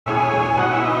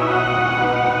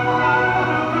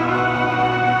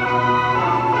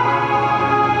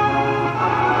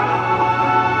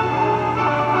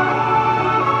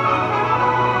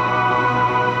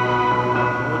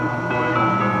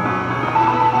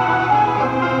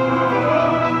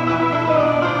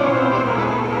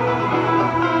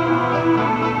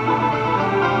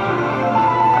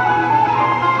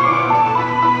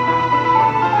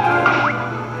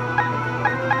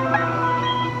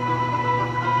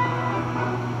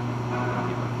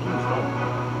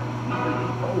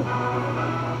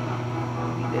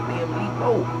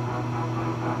go.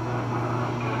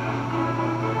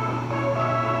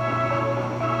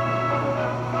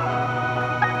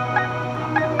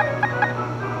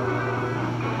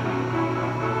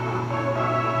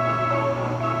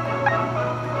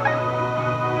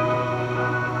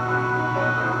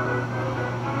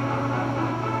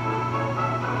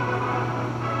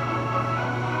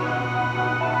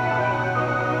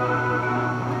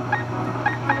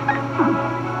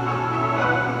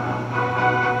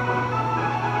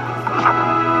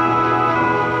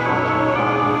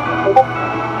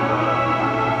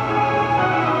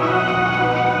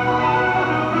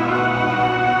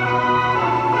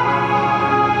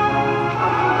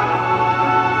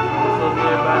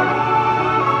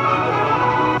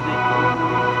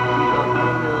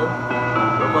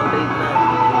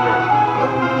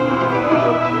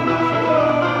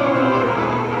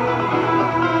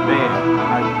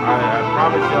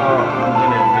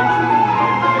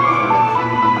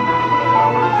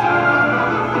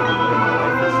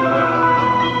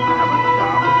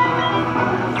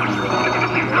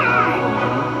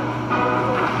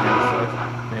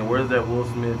 That Will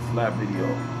Smith slap video?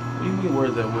 What do you mean,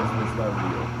 where's that Will Smith slap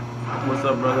video? What's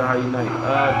up, brother? How you night?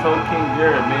 Toad King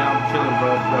Jared, man, I'm chilling,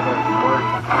 bro. Got back to work.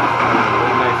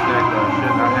 Late night snack that I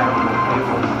should not have on the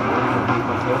table.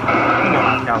 You know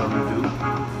how calories do.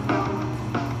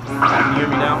 Can you hear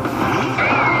me now?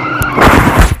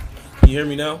 Can you hear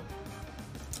me now?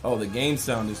 Oh, the game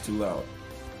sound is too loud.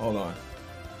 Hold on.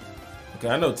 Okay,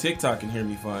 I know TikTok can hear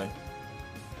me fine.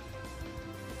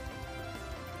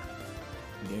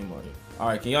 Game audio. All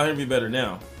right, can y'all hear me better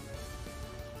now?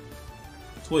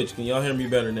 Twitch, can y'all hear me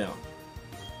better now?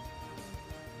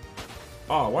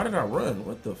 Oh, why did I run?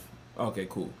 What the? Okay,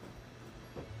 cool.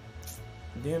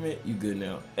 Damn it, you good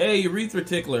now? Hey, Urethra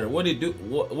Tickler, what did do?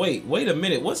 Wait a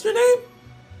minute. What's your name?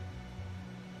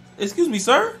 Excuse me,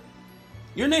 sir.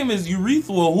 Your name is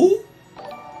Urethra who?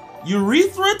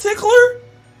 Urethra Tickler?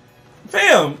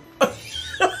 Fam.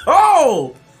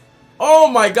 Oh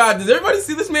my God! Does everybody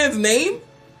see this man's name?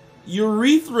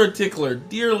 Urethra Tickler,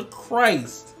 dear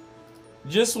Christ.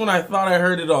 Just when I thought I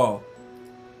heard it all.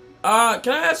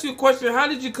 Can I ask you a question? How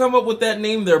did you come up with that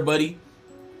name there, buddy?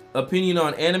 Opinion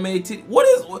on anime why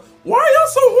are y'all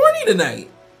so horny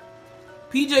tonight?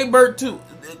 PJ Bird 2.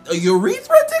 A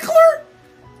Urethra Tickler?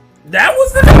 That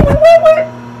was the name we went with?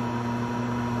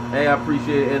 Hey, I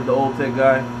appreciate it, Ed, the old tech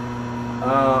guy.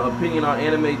 Opinion on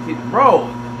anime titties. Bro,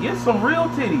 get some real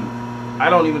titties.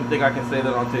 I don't even think I can say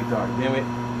that on TikTok, damn it.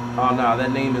 Oh, nah,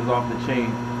 that name is off the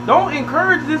chain. Don't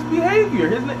encourage this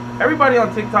behavior. Everybody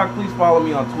on TikTok, please follow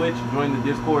me on Twitch. Join the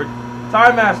Discord.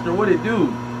 Time Master, what it do?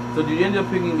 So did you end up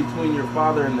picking between your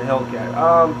father and the Hellcat?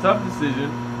 Tough decision.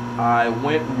 I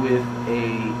went with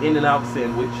a In-N-Out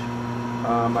sandwich.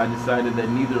 I decided that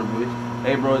neither of which.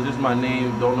 Hey, bro, it's just my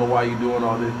name. Don't know why you're doing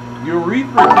all this.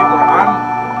 Urethra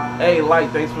Tickler. Hey, Light,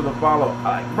 thanks for the follow.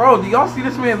 Bro, do y'all see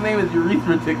this man's name is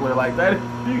Urethra Tickler? Like that?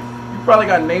 You probably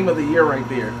got name of the year right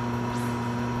there.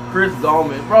 Chris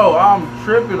Gallman. Bro, I'm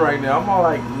tripping right now. I'm all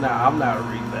like, nah, I'm not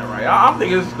reading that right. I'm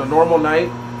thinking it's just a normal night.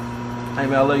 Hey,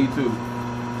 man, I love you too.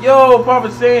 Yo, Papa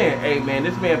San. Hey, man,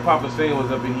 this man Papa San was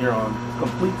up in here on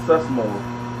complete sus mode.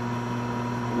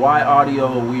 Why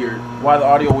audio weird? Why the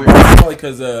audio weird? Probably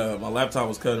because my laptop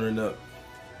was cutting up.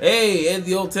 Hey, Ed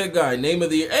the old tech guy. Name of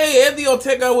the year. Hey, Ed the old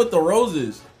tech guy with the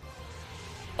roses.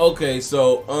 Okay,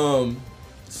 so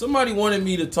somebody wanted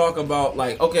me to talk about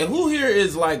like, okay, who here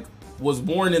is like was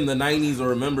born in the 90s or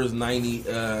remembers 90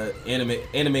 anime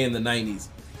in the 90s?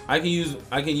 I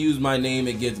can use my name.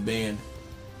 It gets banned.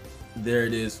 There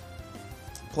it is.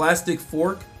 Plastic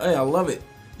Fork. Hey, I love it.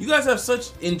 You guys have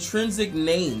such intrinsic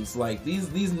names. Like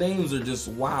these names are just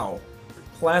wow.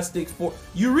 Plastic Fork.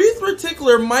 Urethra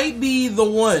Tickler might be the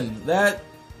one.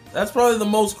 That's probably the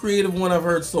most creative one I've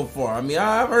heard so far. I mean,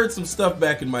 I've heard some stuff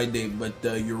back in my day, but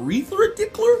Urethra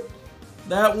Tickler?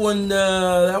 That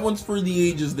one's for the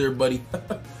ages there, buddy.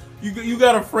 You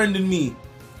got a friend in me.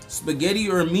 Spaghetti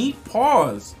or meat?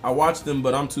 Pause. I watched them,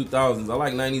 but I'm 2000s. I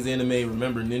like 90s anime.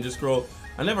 Remember Ninja Scroll?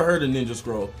 I never heard of Ninja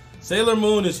Scroll. Sailor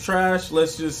Moon is trash.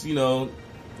 Let's just,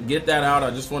 get that out.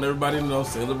 I just want everybody to know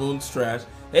Sailor Moon's trash.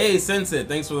 Hey, Sensei,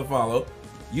 thanks for the follow.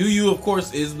 Yu, of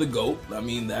course, is the GOAT. I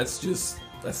mean, that's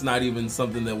not even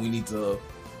something that we need to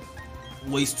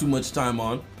waste too much time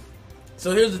on.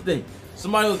 So here's the thing.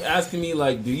 Somebody was asking me,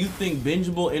 like, do you think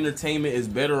bingeable entertainment is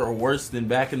better or worse than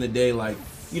back in the day, like,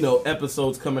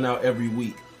 episodes coming out every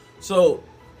week? So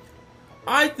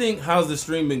I think, how's the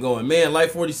stream been going? Man,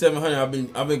 Light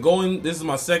 4700, I've been going, this is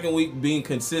my second week being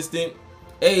consistent.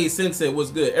 Hey, Sensei,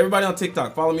 what's good? Everybody on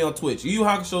TikTok, follow me on Twitch. Yu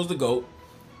Hakusho's the GOAT.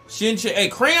 Shin-chan, hey,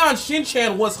 Crayon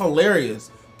Shin-chan was hilarious.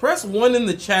 Press 1 in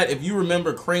the chat if you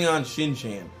remember Crayon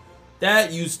Shin-chan.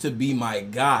 That used to be my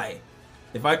guy.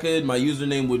 If I could, my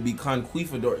username would be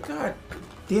Conquifador. God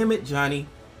damn it, Johnny.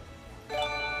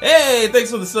 Hey, thanks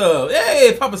for the sub.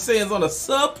 Hey, Papa Sands on a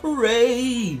sub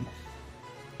parade.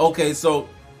 Okay, so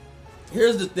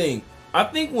here's the thing. I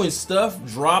think when stuff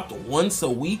dropped once a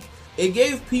week, it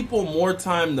gave people more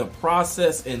time to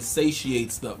process and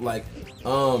satiate stuff. Like,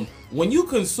 when you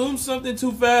consume something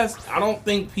too fast, I don't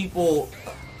think people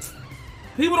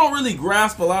don't really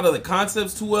grasp a lot of the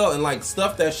concepts too well, and like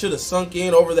stuff that should have sunk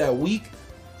in over that week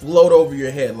float over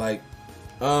your head. Like,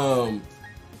 and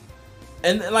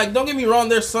like, don't get me wrong,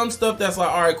 there's some stuff that's like,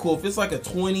 all right, cool. If it's like a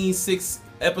 26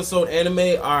 episode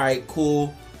anime, all right,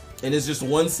 cool, and it's just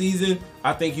one season,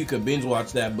 I think you could binge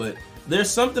watch that. But there's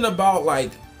something about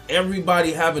like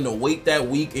everybody having to wait that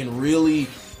week and really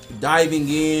diving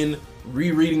in,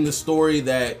 rereading the story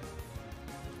that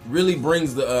really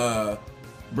brings the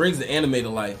anime to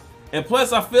life. And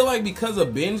plus, I feel like because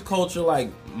of binge culture, like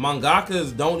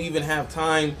mangakas don't even have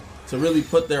time to really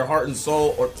put their heart and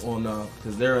soul, or well, no,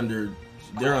 because they're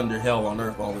under hell on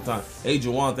earth all the time. Hey,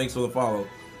 Jawan, thanks for the follow.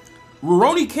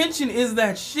 Rurouni Kenshin is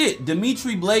that shit.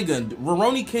 Dimitri Blagan,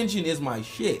 Rurouni Kenshin is my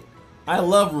shit. I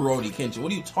love Rurouni Kenshin.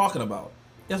 What are you talking about?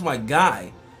 That's my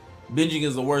guy. Binging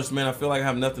is the worst, man. I feel like I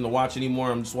have nothing to watch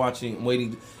anymore. I'm just watching,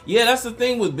 waiting. Yeah, that's the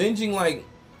thing with binging. Like,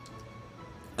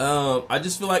 I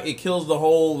just feel like it kills the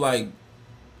whole, like,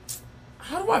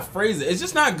 how do I phrase it? It's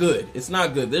just not good. It's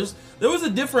not good. There was a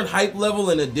different hype level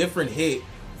and a different hit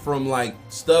from like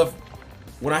stuff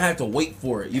when I had to wait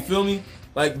for it. You feel me?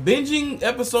 Like, binging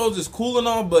episodes is cool and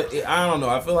all, but I don't know.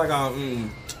 I feel like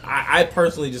I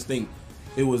personally just think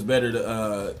it was better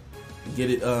to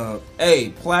get it. Hey,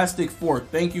 Plastic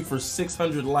Fork, thank you for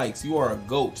 600 likes. You are a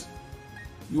goat.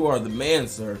 You are the man,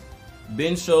 sir.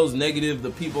 Binge shows negative.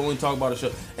 The people only talk about a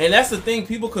show, and that's the thing.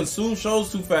 People consume shows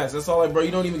too fast. That's all. Like, bro,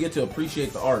 you don't even get to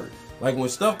appreciate the art. Like, when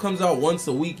stuff comes out once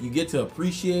a week, you get to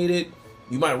appreciate it.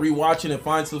 You might rewatch it and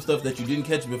find some stuff that you didn't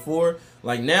catch before.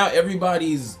 Like, now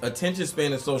everybody's attention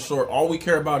span is so short. All we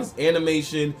care about is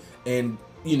animation and,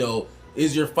 you know,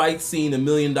 is your fight scene $1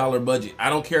 million budget? I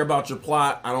don't care about your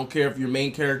plot. I don't care if your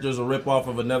main character is a ripoff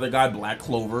of another guy. Black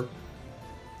Clover.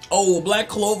 Oh, Black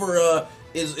Clover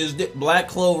is Black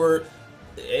Clover.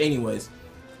 Anyways,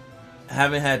 I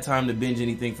haven't had time to binge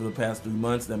anything for the past 3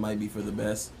 months. That might be for the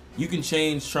best. You can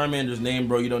change Charmander's name,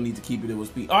 bro. You don't need to keep it. It was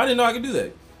Pete. Oh, I didn't know I could do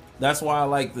that. That's why I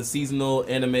like the seasonal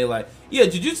anime. Like, yeah,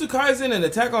 Jujutsu Kaisen and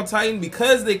Attack on Titan,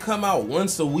 because they come out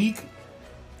once a week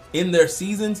in their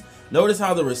seasons. Notice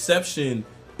how the reception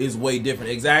is way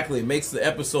different. Exactly, it makes the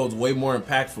episodes way more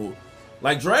impactful.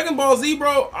 Like Dragon Ball Z,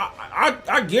 bro.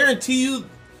 I guarantee you,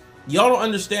 y'all don't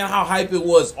understand how hype it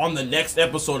was on the next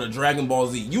episode of Dragon Ball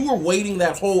Z. You were waiting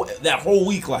that whole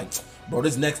week, like, bro,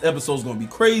 this next episode's gonna be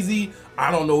crazy.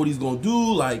 I don't know what he's gonna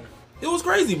do. Like, it was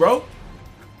crazy, bro.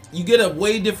 You get a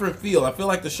way different feel. I feel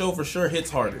like the show for sure hits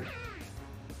harder.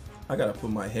 I gotta put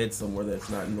my head somewhere that's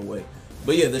not in the way.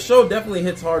 But yeah, the show definitely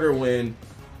hits harder when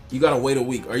you gotta wait a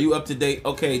week. Are you up to date?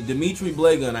 Okay, Dimitri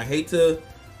Blagan, I hate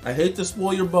to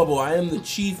spoil your bubble. I am the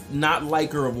chief not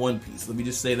liker of One Piece. Let me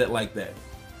just say that like that.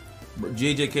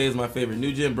 JJK is my favorite.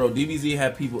 New Gen, bro. DBZ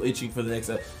had people itching for the next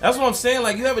episode. That's what I'm saying.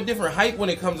 Like, you have a different hype when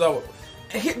it comes out.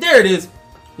 There it is.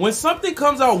 When something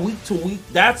comes out week to week,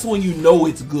 that's when you know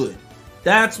it's good.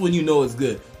 That's when you know it's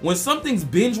good. When something's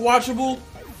binge watchable,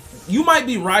 you might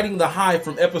be riding the high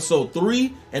from episode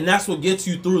 3, and that's what gets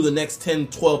you through the next 10,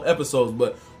 12 episodes.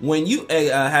 But when you,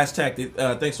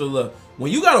 hashtag, thanks for the love.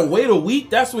 When you gotta wait a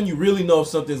week, that's when you really know if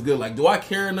something's good. Like, do I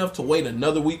care enough to wait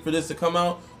another week for this to come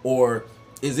out? Or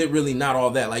is it really not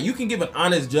all that? Like, you can give an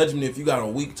honest judgment if you got a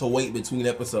week to wait between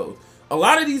episodes. A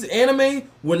lot of these anime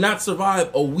would not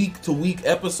survive a week-to-week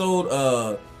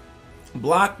episode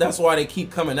block. That's why they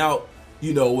keep coming out,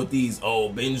 you know, with these,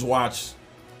 binge watch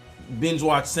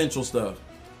central stuff.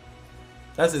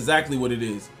 That's exactly what it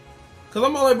is. Cause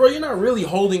I'm all like, bro, you're not really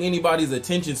holding anybody's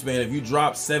attention span if you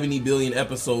drop 70 billion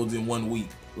episodes in 1 week.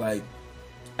 Like,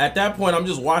 at that point, I'm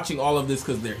just watching all of this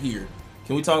because they're here.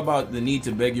 Can we talk about the need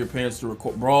to beg your parents to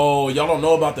record? Bro, y'all don't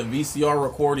know about the VCR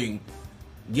recording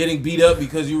getting beat up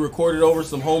because you recorded over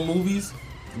some home movies?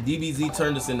 DBZ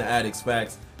turned us into addicts,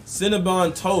 facts.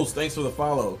 Cinnabon Toast, thanks for the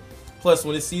follow. Plus,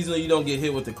 when it's seasonal, you don't get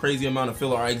hit with the crazy amount of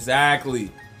filler.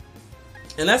 Exactly.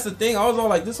 And that's the thing. I was all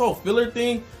like, this whole filler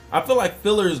thing, I feel like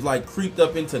fillers like creeped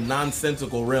up into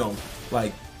nonsensical realm.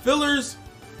 Like, fillers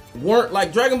weren't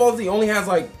like Dragon Ball Z only has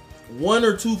like 1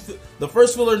 or 2. The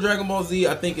first filler in Dragon Ball Z,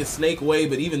 I think, is Snake Way,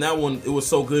 but even that one, it was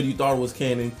so good you thought it was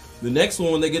canon. The next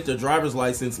one, when they get their driver's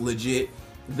license, legit.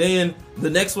 Then the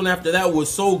next one after that was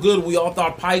so good we all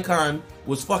thought PyCon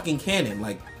was fucking canon.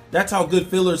 Like, that's how good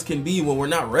fillers can be when we're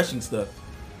not rushing stuff.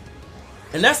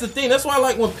 And that's the thing. That's why,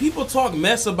 like, when people talk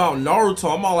mess about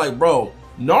Naruto, I'm all like, bro,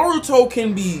 Naruto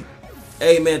can be...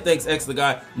 Hey, man, thanks, X the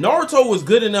guy. Naruto was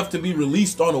good enough to be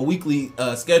released on a weekly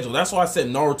schedule. That's why I said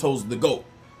Naruto's the GOAT.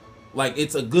 Like,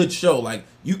 it's a good show. Like,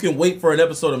 you can wait for an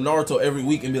episode of Naruto every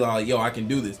week and be like, yo, I can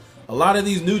do this. A lot of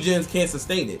these new gens can't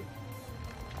sustain it.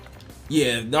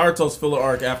 Yeah, Naruto's filler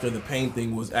arc after the pain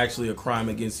thing was actually a crime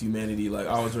against humanity. Like,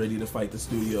 I was ready to fight the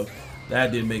studio.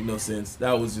 That didn't make no sense.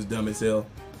 That was just dumb as hell.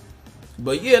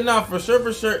 But yeah, nah, for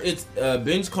sure, it's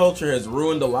binge culture has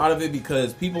ruined a lot of it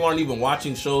because people aren't even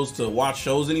watching shows to watch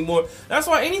shows anymore. That's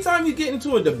why anytime you get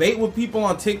into a debate with people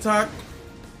on TikTok,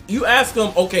 you ask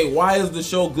them, okay, why is the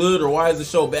show good or why is the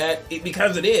show bad?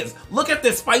 Because it is. Look at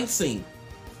this fight scene.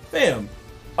 Fam,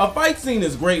 a fight scene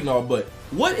is great and all, but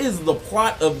what is the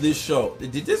plot of this show?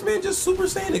 Did this man just Super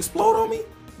Saiyan explode on me?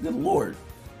 Good lord.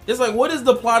 It's like, what is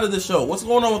the plot of the show? What's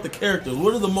going on with the characters?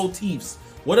 What are the motifs?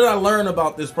 What did I learn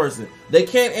about this person? They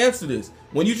can't answer this.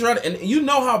 When you try to, and you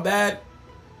know how bad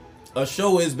a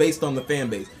show is based on the fan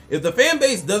base. If the fan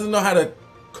base doesn't know how to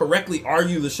correctly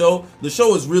argue the show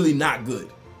is really not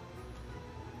good.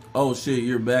 Oh shit,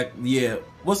 you're back. Yeah.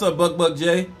 What's up, Buck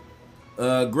J?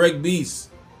 Greg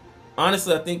Beast.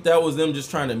 Honestly, I think that was them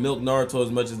just trying to milk Naruto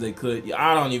as much as they could. Yeah,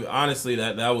 I don't even, honestly,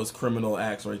 that was criminal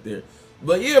acts right there.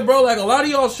 But yeah, bro, like a lot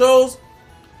of y'all shows,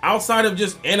 outside of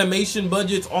just animation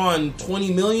budgets on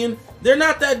 20 million, they're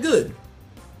not that good.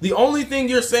 The only thing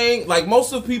you're saying, like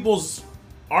most of people's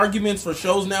arguments for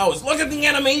shows now is, look at the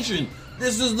animation.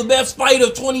 This is the best fight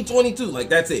of 2022. Like,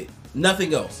 that's it.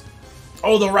 Nothing else.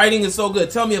 Oh, the writing is so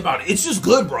good. Tell me about it. It's just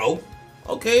good, bro.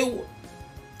 Okay.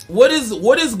 What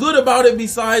is good about it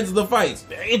besides the fights?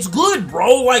 It's good,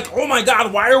 bro. Like, oh my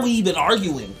God, why are we even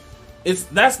arguing? It's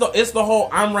the whole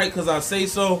I'm right because I say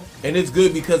so, and it's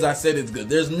good because I said it's good.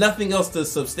 There's nothing else to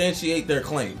substantiate their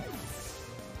claim.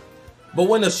 But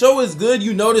when the show is good,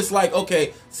 you notice, like,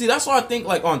 okay, see, that's why I think,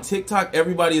 like, on TikTok,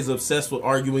 everybody is obsessed with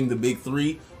arguing the big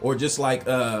three, or just like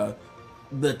the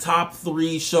top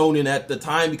three shonen at the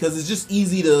time, because it's just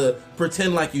easy to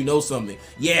pretend like you know something.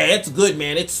 Yeah, it's good,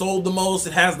 man. It sold the most.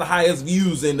 It has the highest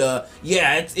views, and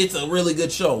yeah, it's a really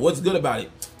good show. What's good about it?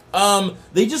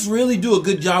 They just really do a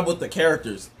good job with the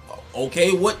characters.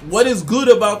 Okay, what is good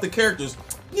about the characters?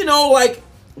 You know, like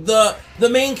the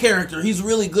main character, he's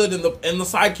really good, and the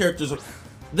side characters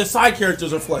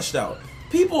are fleshed out.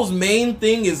 People's main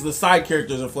thing is the side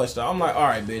characters are fleshed out. I'm like, all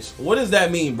right, bitch, what does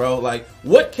that mean, bro? Like,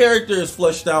 what character is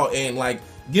fleshed out? And like,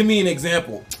 give me an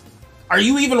example. Are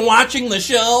you even watching the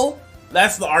show?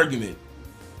 That's the argument.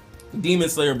 Demon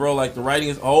Slayer, bro, like the writing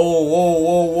is, oh,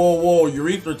 whoa,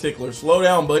 urethra tickler, slow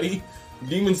down, buddy.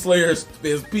 Demon Slayer is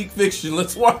peak fiction.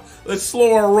 Let's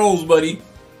slow our rolls, buddy.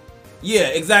 Yeah,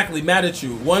 exactly, mad at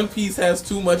you. One Piece has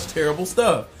too much terrible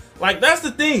stuff. Like, that's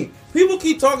the thing. People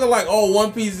keep talking like, oh,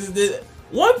 One Piece is this.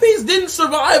 One Piece didn't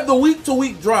survive the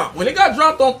week-to-week drop. When it got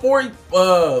dropped on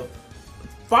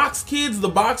Fox Kids, the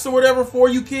box or whatever, for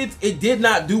you kids, it did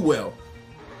not do well.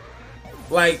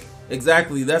 Like,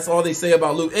 exactly, that's all they say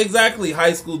about Luke. Exactly,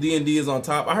 High School D&D is on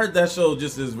top. I heard that show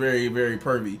just is very, very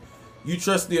pervy. You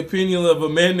trust the opinion of a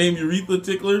man named Urethra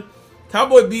Tickler?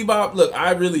 Cowboy Bebop, look,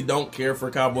 I really don't care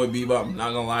for Cowboy Bebop. I'm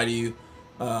not gonna lie to you.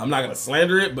 I'm not gonna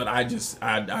slander it, but I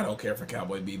don't care for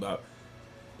Cowboy Bebop.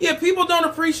 Yeah, people don't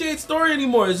appreciate story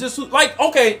anymore. It's just like,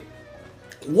 okay,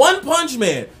 One Punch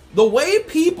Man. The way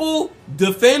people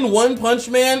defend One Punch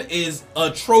Man is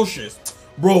atrocious.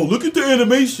 Bro, look at the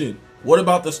animation. What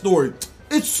about the story?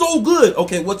 It's so good.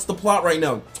 Okay, what's the plot right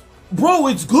now? Bro,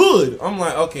 it's good. I'm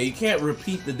like, okay, you can't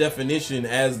repeat the definition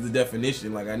as the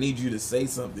definition. Like, I need you to say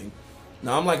something.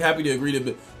 Now, I'm like happy to agree to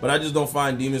it, but I just don't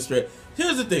find Demon Slayer.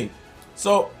 Here's the thing.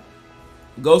 So,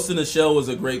 Ghost in the Shell was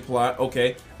a great plot.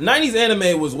 Okay. 90s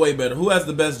anime was way better. Who has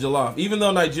the best Jollof? Even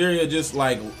though Nigeria just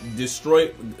like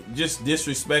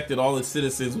disrespected all its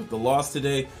citizens with the loss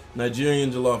today,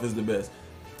 Nigerian Jollof is the best.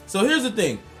 So here's the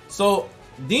thing. So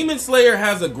Demon Slayer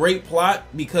has a great plot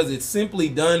because it's simply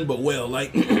done but well.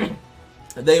 Like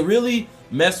they really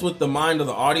mess with the mind of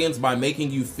the audience by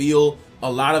making you feel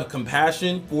a lot of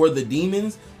compassion for the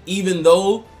demons, even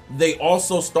though they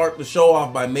also start the show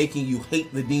off by making you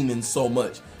hate the demons so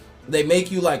much. They make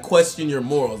you like question your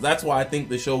morals. That's why I think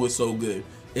the show is so good.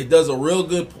 It does a real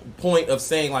good point of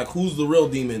saying like, who's the real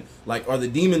demon? Like, are the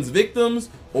demons victims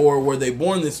or were they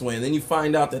born this way? And then you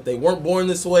find out that they weren't born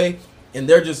this way and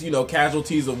they're just, you know,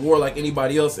 casualties of war like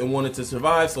anybody else and wanted to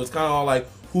survive. So it's kind of all like,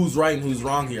 who's right and who's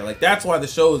wrong here? Like, that's why the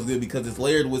show is good, because it's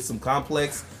layered with some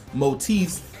complex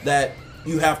motifs that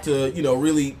you have to, you know,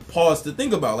 really pause to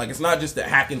think about. Like, it's not just a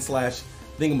hack and slash,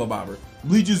 thingamabobber.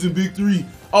 Bleach is in Big 3.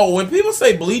 Oh, when people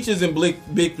say Bleach is in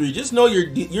Big 3, just know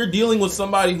you're dealing with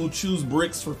somebody who chews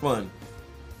bricks for fun.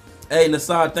 Hey,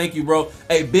 Nasad, thank you, bro.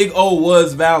 Hey, Big O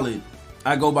was valid.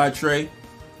 I go by Trey.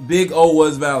 Big O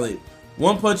was valid.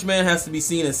 One Punch Man has to be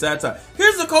seen as satire.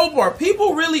 Here's the cold part.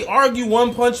 People really argue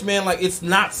One Punch Man like it's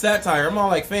not satire. I'm all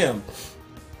like, fam.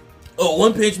 Oh,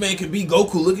 One Punch Man could be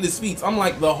Goku. Look at his feet. I'm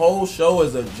like, the whole show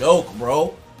is a joke,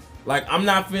 bro. Like, I'm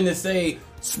not finna say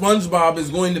SpongeBob is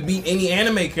going to beat any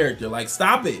anime character. Like,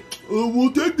 stop it.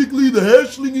 Well, technically, the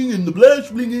hash slinging and the blast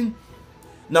slinging.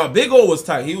 No, Big O was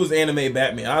tight. He was anime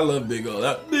Batman. I love Big O.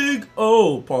 That Big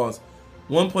O. Pause.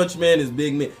 One Punch Man is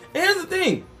big man. And here's the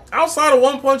thing. Outside of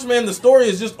One Punch Man, the story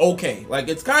is just okay. Like,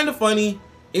 it's kind of funny.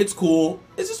 It's cool.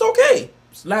 It's just okay.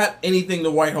 It's not anything to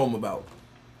write home about.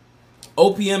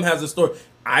 OPM has a story.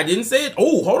 I didn't say it.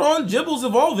 Oh, hold on. Jibble's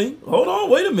evolving. Hold on.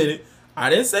 Wait a minute. I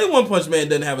didn't say One Punch Man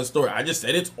doesn't have a story. I just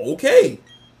said it's okay.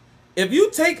 If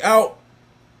you take out...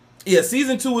 Yeah,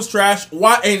 Season 2 was trash.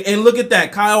 Why? And look at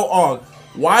that. Kyle Ogg.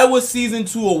 Why was Season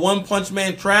 2 of One Punch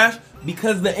Man trash?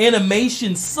 Because the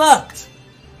animation sucked.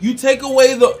 You take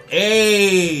away the...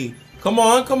 Hey. Come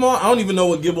on. Come on. I don't even know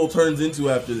what Gibble turns into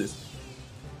after this.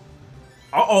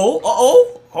 Uh-oh.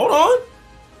 Uh-oh. Hold on.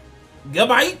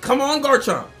 Goodbye. Come on,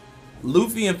 Garchomp.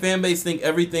 Luffy and fanbase think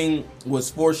everything was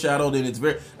foreshadowed and it's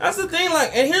very... That's the thing,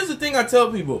 like, and here's the thing I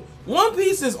tell people. One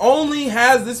Piece only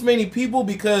has this many people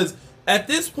because at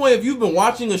this point, if you've been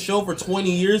watching a show for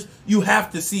 20 years, you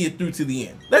have to see it through to the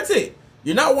end. That's it.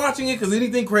 You're not watching it because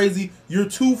anything crazy. You're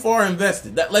too far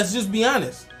invested. Let's just be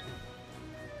honest.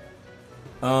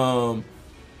 Hunter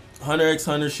x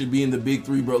Hunter should be in the Big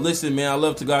 3, bro. Listen, man, I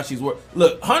love Tagashi's work.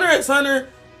 Look, Hunter x Hunter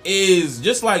is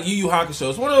just like Yu Yu Hakusho.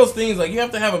 It's one of those things, like, you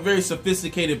have to have a very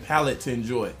sophisticated palate to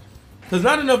enjoy. Because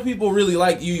not enough people really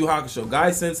like Yu Yu Hakusho. Guy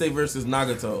Sensei versus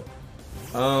Nagato.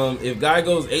 If Guy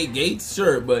goes 8 gates,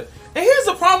 sure. But, and here's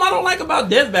the problem I don't like about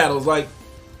death battles. Like,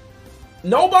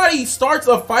 nobody starts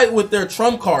a fight with their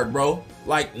trump card, bro.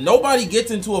 Like, nobody gets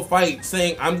into a fight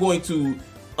saying, I'm going to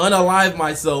unalive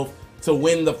myself to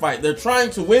win the fight. They're trying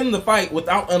to win the fight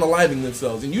without unaliving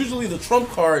themselves. And usually the trump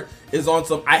card is on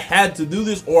some, I had to do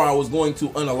this or I was going to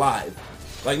unalive.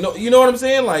 Like, no, you know what I'm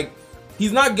saying? Like,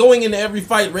 he's not going into every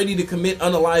fight ready to commit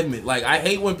unalivement. Like, I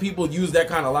hate when people use that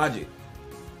kind of logic.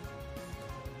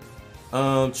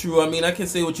 True. I mean, I can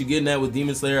say what you're getting at with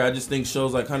Demon Slayer. I just think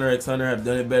shows like Hunter x Hunter have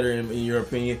done it better in your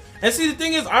opinion. And see, the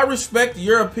thing is, I respect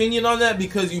your opinion on that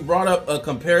because you brought up a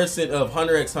comparison of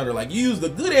Hunter x Hunter. Like, you used a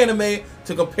good anime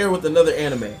to compare with another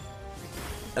anime.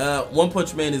 One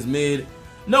Punch Man is mid.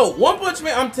 No, One Punch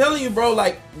Man, I'm telling you, bro,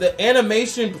 like, the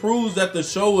animation proves that the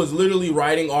show was literally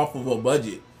riding off of a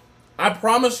budget. I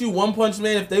promise you, One Punch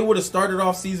Man, if they would have started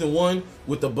off season 1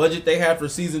 with the budget they had for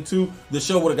season 2, the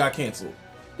show would have got canceled.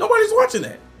 Nobody's watching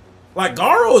that. Like,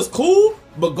 Garo is cool,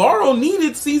 but Garo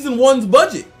needed season 1's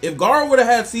budget. If Garo would have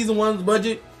had season 1's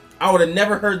budget, I would have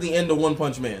never heard the end of One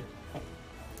Punch Man.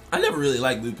 I never really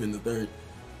liked Lupin the Third.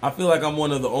 I feel like I'm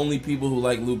one of the only people who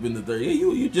like Lupin the Third. Yeah,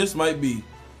 you just might be.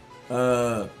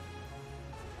 Okay,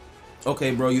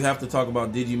 bro, you have to talk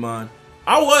about Digimon.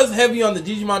 I was heavy on the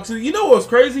Digimon too. You know what's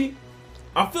crazy?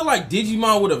 I feel like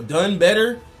Digimon would have done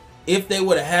better if they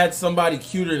would have had somebody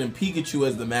cuter than Pikachu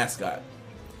as the mascot.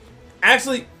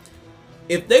 Actually,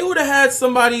 if they would have had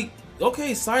somebody...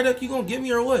 Okay, Psyduck, you gonna get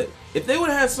me or what? If they would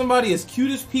have had somebody as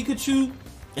cute as Pikachu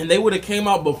and they would have came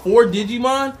out before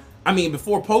Digimon, I mean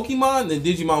before Pokemon, then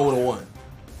Digimon would have won.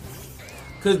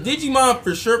 Cause Digimon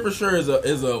for sure is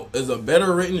a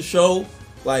better written show.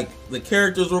 Like, the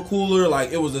characters were cooler,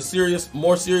 like, it was a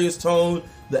more serious tone,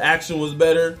 the action was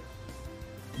better.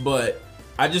 But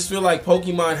I just feel like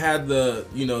Pokemon had the,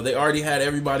 you know, they already had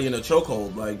everybody in a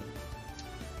chokehold. Like,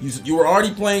 you were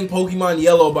already playing Pokemon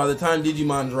Yellow by the time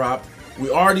Digimon dropped. We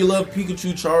already loved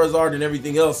Pikachu, Charizard, and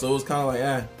everything else, so it was kind of like,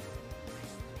 eh.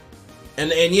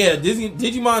 And yeah,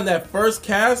 Digimon, that first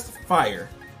cast, fire.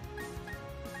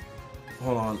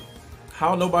 Hold on.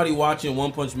 How nobody watching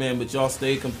One Punch Man, but y'all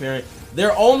stay comparing?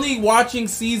 They're only watching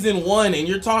season 1, and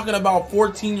you're talking about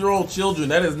 14-year-old children.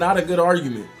 That is not a good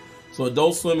argument. So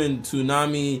Adult Swim and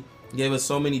Toonami gave us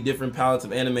so many different palettes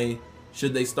of anime.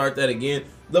 Should they start that again?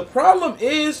 The problem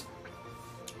is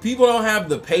people don't have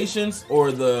the patience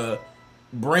or the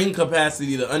brain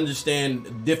capacity to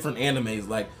understand different animes.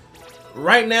 Like,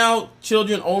 right now,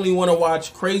 children only want to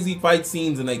watch crazy fight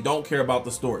scenes and they don't care about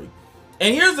the story.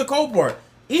 And here's the cool part.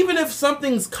 Even if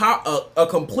something's a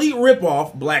complete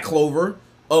ripoff, Black Clover,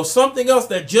 of something else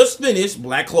that just finished,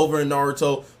 Black Clover and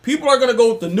Naruto, people are going to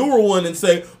go with the newer one and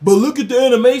say, but look at the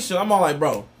animation. I'm all like,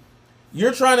 bro,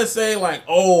 you're trying to say like,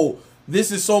 oh,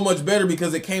 this is so much better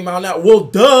because it came out now. Well,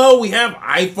 duh, we have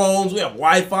iPhones, we have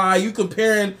Wi-Fi. You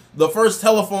comparing the first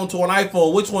telephone to an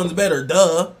iPhone, which one's better?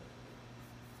 Duh.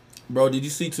 Bro, did you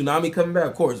see Toonami coming back?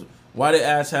 Of course. Why did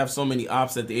Ash have so many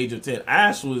ops at the age of 10?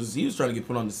 Ash was trying to get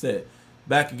put on the set.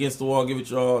 Back against the wall, give it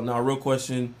y'all. Now, real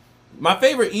question. My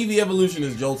favorite Eevee evolution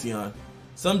is Jolteon.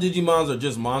 Some Digimons are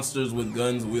just monsters with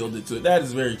guns wielded to it. That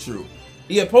is very true.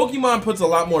 Yeah, Pokemon puts a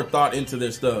lot more thought into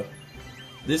their stuff.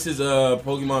 This is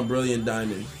Pokemon Brilliant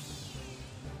Diamond.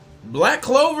 Black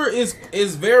Clover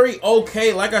is very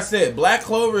okay. Like I said, Black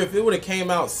Clover, if it would have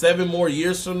came out 7 more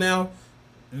years from now,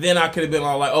 then I could have been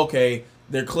all like, okay,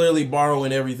 they're clearly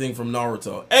borrowing everything from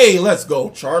Naruto. Hey, let's go,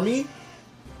 Charmy.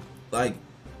 Like,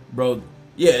 bro,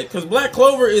 yeah, because Black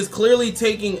Clover is clearly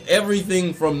taking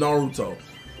everything from Naruto.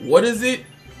 What is it?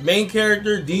 Main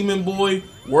character, demon boy,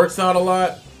 works out a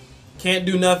lot, can't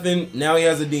do nothing, now he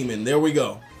has a demon. There we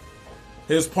go.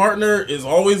 His partner is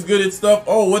always good at stuff.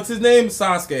 Oh, what's his name?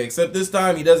 Sasuke. Except this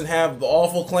time he doesn't have the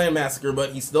awful clan massacre,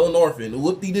 but he's still an orphan.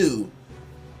 Whoop-de-doo.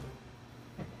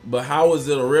 But how is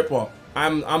it a ripoff?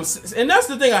 And that's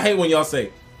the thing I hate when y'all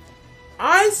say.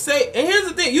 And here's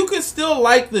the thing, you can still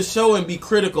like the show and be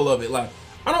critical of it. Like,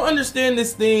 I don't understand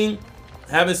this thing.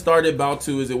 Haven't started about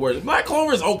to, is it worth it? Black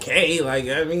Clover is okay. Like,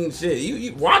 I mean, shit,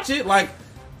 you watch it, like,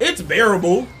 it's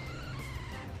bearable.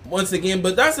 Once again,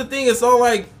 but that's the thing, it's all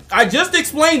like, I just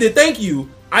explained it, thank you.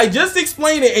 I just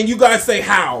explained it and you guys say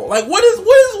how. Like, what do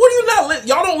you not,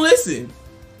 y'all don't listen.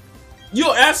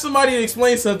 You'll ask somebody to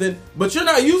explain something, but you're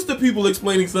not used to people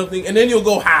explaining something, and then you'll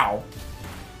go, how?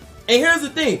 And here's the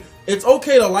thing, it's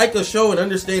okay to like a show and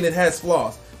understand it has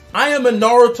flaws. I am a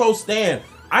Naruto stan.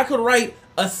 I could write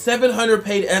a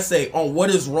 700-page essay on what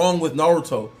is wrong with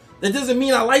Naruto. That doesn't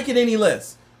mean I like it any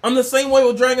less. I'm the same way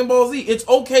with Dragon Ball Z. It's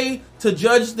okay to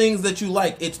judge things that you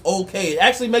like. It's okay. It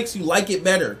actually makes you like it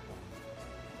better.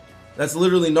 That's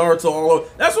literally Naruto all over.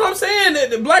 That's what I'm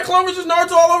saying. Black Clover is just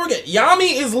Naruto all over again.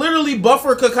 Yami is literally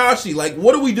Buffer Kakashi. Like,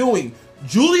 what are we doing?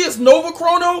 Julius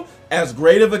Novachrono, as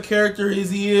great of a character as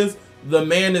he is, the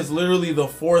man is literally the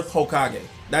 4th Hokage.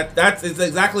 That's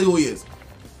exactly who he is.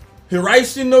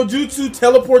 Hiraishin no Jutsu,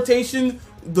 teleportation,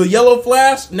 the yellow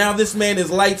flash. Now this man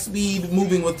is light speed,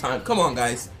 moving with time. Come on,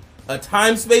 guys. A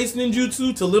time-space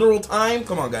ninjutsu to literal time.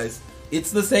 Come on, guys.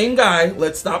 It's the same guy.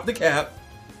 Let's stop the cap.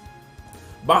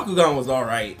 Bakugan was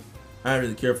alright. I didn't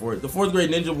really care for it. The 4th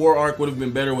grade Ninja War arc would have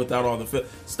been better without all the filler.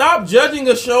 Stop judging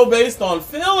a show based on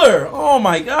filler. Oh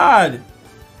my god.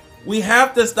 We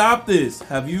have to stop this.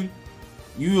 Have you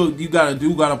got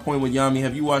a point with Yami.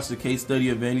 Have you watched the case study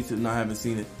of Vanity? No, I haven't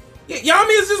seen it.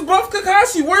 Yami is just buff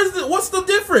Kakashi. What's the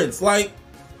difference? Like,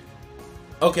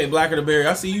 okay, Blacker the Berry.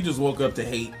 I see you just woke up to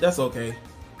hate. That's okay.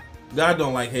 God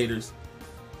don't like haters.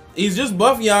 He's just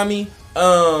buff Yami.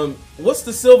 What's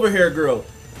the silver hair girl?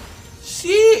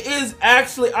 She is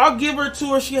actually, I'll give her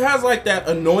to her. She has like that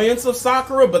annoyance of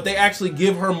Sakura, but they actually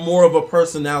give her more of a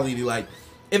personality. Like,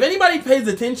 if anybody pays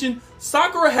attention,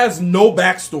 Sakura has no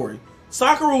backstory.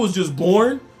 Sakura was just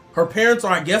born. Her parents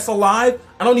are, I guess, alive.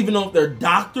 I don't even know if they're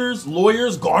doctors,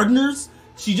 lawyers, gardeners.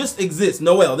 She just exists.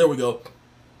 Noelle, there we go.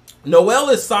 Noelle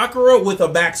is Sakura with a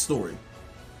backstory.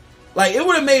 Like, it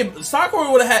would have made,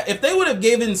 Sakura would have had, if they would have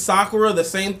given Sakura the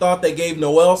same thought they gave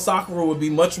Noelle, Sakura would be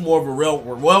much more of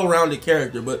a well-rounded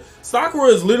character. But Sakura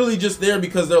is literally just there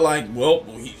because they're like, well,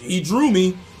 he drew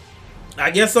me.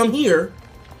 I guess I'm here.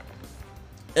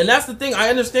 And that's the thing. I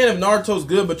understand if Naruto's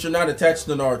good, but you're not attached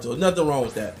to Naruto. There's nothing wrong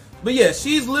with that. But yeah,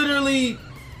 she's literally...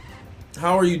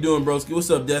 How are you doing, broski?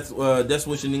 What's up, Death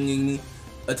Wishing?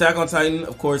 Attack on Titan,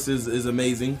 of course, is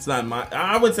amazing. It's not my...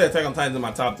 I wouldn't say Attack on Titan's in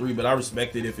my top 3, but I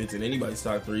respect it if it's in anybody's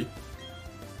top 3.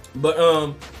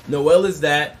 But, Noelle is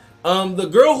that. The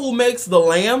girl who makes the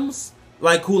lambs,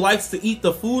 like, who likes to eat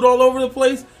the food all over the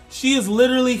place, she is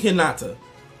literally Hinata.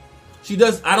 She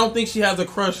does... I don't think she has a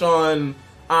crush on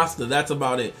Asta. That's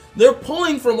about it. They're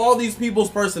pulling from all these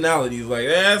people's personalities. Like,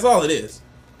 that's all it is.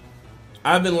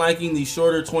 I've been liking these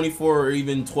shorter 24 or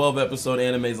even 12 episode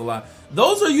animes a lot.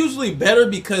 Those are usually better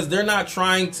because they're not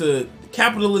trying to,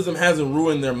 capitalism hasn't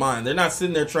ruined their mind. They're not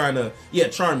sitting there trying to, yeah,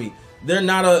 Charmy. They're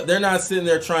not sitting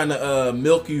there trying to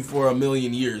milk you for a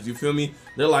million years. You feel me?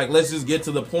 They're like, let's just get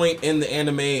to the point in the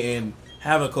anime and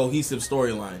have a cohesive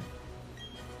storyline.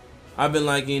 I've been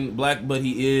liking Black But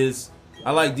He Is.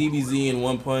 I like DBZ and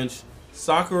One Punch.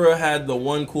 Sakura had the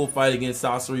one cool fight against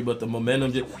Sasori, but the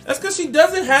momentum just... That's because she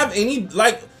doesn't have any...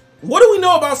 Like, what do we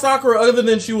know about Sakura other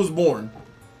than she was born?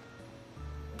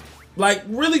 Like,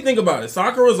 really think about it.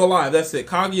 Sakura's alive. That's it.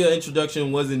 Kaguya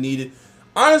introduction wasn't needed.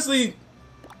 Honestly,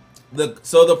 the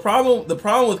problem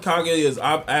with Kaguya is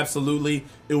absolutely...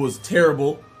 It was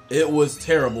terrible. It was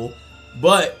terrible.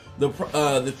 But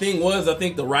The thing was, I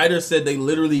think the writers said they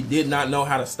literally did not know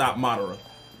how to stop Madara.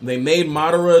 They made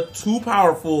Madara too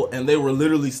powerful, and they were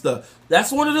literally stuck.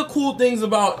 That's one of the cool things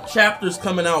about chapters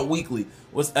coming out weekly.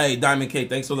 Hey, Diamond K,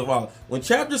 thanks for the follow. When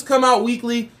chapters come out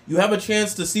weekly, you have a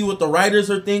chance to see what the writers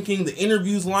are thinking, the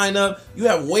interviews line up. You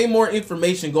have way more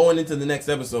information going into the next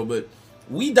episode, but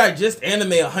we digest anime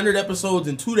 100 episodes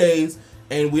in 2 days,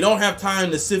 and we don't have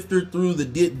time to sift through the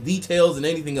details and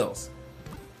anything else.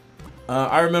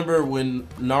 I remember when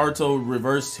Naruto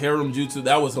reversed harem jutsu.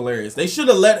 That was hilarious. They should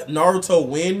have let Naruto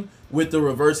win with the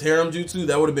reverse harem jutsu.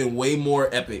 That would have been way more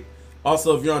epic.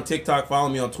 Also, if you're on TikTok, follow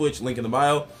me on Twitch, link in the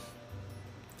bio.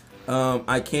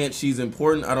 I can't, she's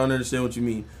important. I don't understand what you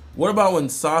mean. What about when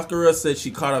Sakura said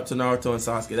she caught up to Naruto and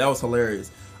Sasuke? That was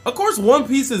hilarious. Of course, One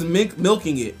Piece is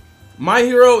milking it. My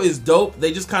Hero is dope.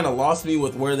 They just kind of lost me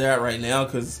with where they're at right now,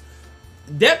 because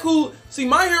Deku, see,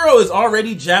 My Hero is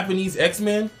already Japanese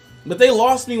X-Men, but they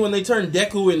lost me when they turned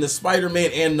Deku into Spider-Man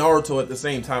and Naruto at the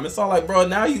same time. It's all like, bro,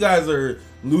 now you guys are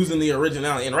losing the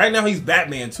originality. And right now he's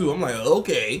Batman too. I'm like,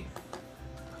 okay.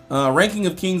 Ranking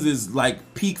of Kings is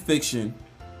like peak fiction.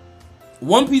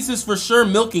 One Piece is for sure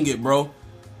milking it, bro.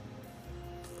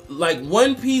 Like,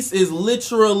 One Piece is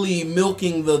literally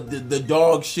milking the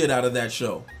dog shit out of that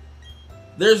show.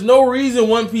 There's no reason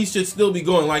One Piece should still be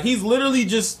going. Like, he's literally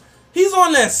just... He's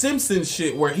on that Simpsons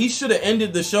shit where he should have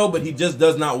ended the show, but he just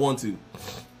does not want to.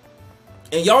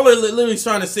 And y'all are literally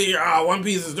trying to say, One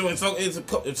Piece is doing so.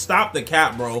 Stop the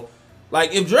cap, bro.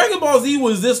 Like, if Dragon Ball Z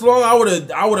was this long, I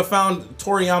would have found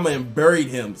Toriyama and buried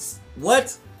him.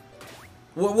 What?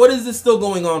 What is this still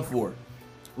going on for?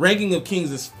 Ranking of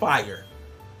Kings is fire.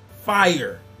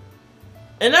 Fire.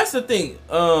 And that's the thing.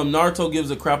 Naruto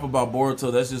gives a crap about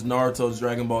Boruto. That's just Naruto's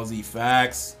Dragon Ball Z.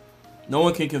 Facts. No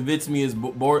one can convince me is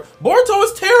Boruto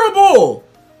is terrible.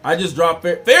 I just dropped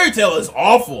Fairy Tail is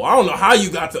awful. I don't know how you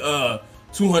got to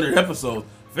 200 episodes.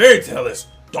 Fairy Tail is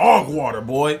dog water,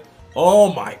 boy.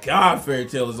 Oh my god, Fairy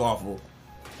Tail is awful.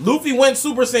 Luffy went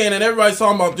Super Saiyan and everybody's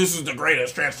talking about this is the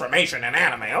greatest transformation in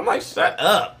anime. I'm like, shut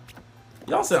up.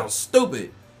 Y'all sound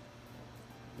stupid.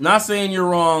 Not saying you're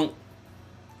wrong.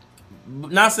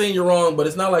 Not saying you're wrong, but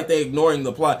it's not like they're ignoring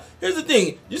the plot. Here's the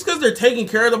thing. Just because they're taking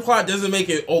care of the plot doesn't make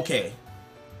it okay.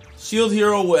 Shield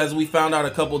Hero, as we found out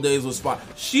a couple days, was spot.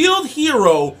 Shield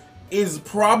Hero is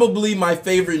probably my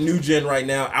favorite new gen right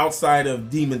now outside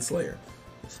of Demon Slayer.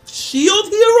 Shield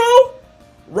Hero?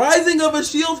 Rising of a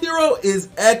Shield Hero is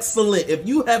excellent. If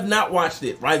you have not watched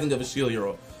it, Rising of a Shield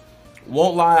Hero.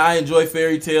 Won't lie, I enjoy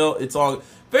Fairy Tail. It's all...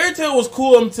 Fairy Tail was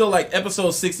cool until like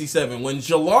episode 67. When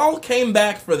Jalal came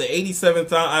back for the 87th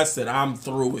time, I said, I'm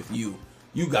through with you.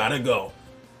 You gotta go.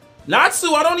 Natsu,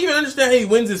 I don't even understand how he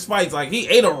wins his fights. Like, he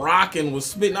ate a rock and was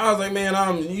spitting. I was like,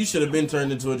 man, you should have been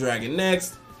turned into a dragon.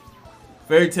 Next.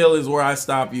 Fairy Tail is where I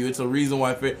stop you. It's a reason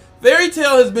why Fairy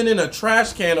Tail has been in a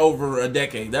trash can over a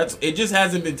decade. It just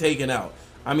hasn't been taken out.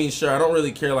 I mean, sure, I don't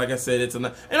really care. Like I said, it's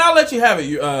and I'll let you have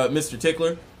it, Mr.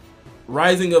 Tickler.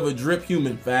 Rising of a Drip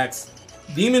Human. Facts.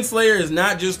 Demon Slayer is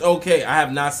not just okay. I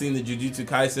have not seen the Jujutsu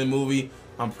Kaisen movie.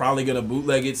 I'm probably gonna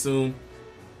bootleg it soon.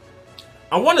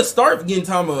 I want to start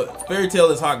Gintama. Fairy Tail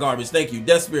is hot garbage. Thank you.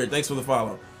 Death Spirit, thanks for the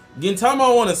follow. Gintama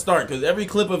I want to start because every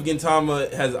clip of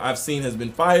Gintama I've seen has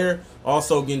been fire.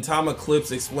 Also, Gintama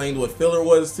clips explained what filler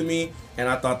was to me, and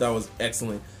I thought that was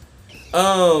excellent.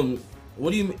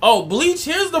 What do you mean? Oh, Bleach.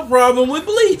 Here's the problem with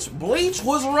Bleach. Bleach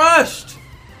was rushed.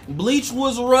 Bleach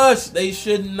was rushed. They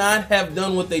should not have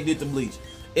done what they did to Bleach.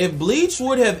 If Bleach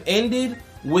would have ended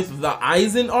with the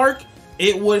Aizen arc,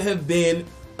 it would have been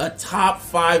a top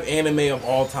 5 anime of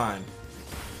all time.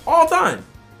 All time.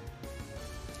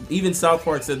 Even South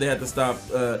Park said they had to stop.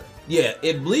 Yeah,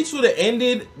 if Bleach would have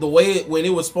ended the way when it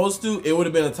was supposed to, it would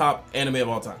have been a top anime of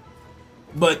all time.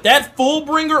 But that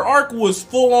Fullbringer arc was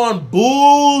full on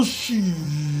bullshit.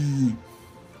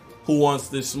 Who wants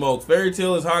this smoke? Fairy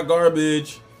Tail is hot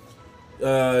garbage.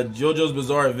 JoJo's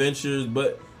Bizarre Adventures,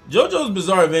 but JoJo's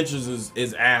Bizarre Adventures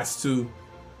is ass too.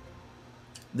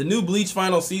 The new Bleach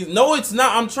final season. No, it's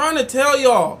not. I'm trying to tell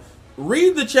y'all.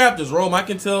 Read the chapters, Rome. I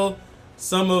can tell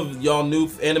some of y'all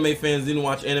new anime fans didn't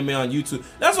watch anime on YouTube.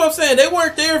 That's what I'm saying. They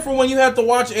weren't there for when you had to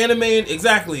watch anime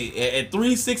exactly at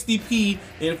 360p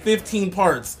in 15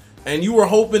 parts. And you were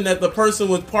hoping that the person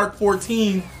with part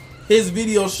 14, his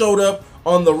video showed up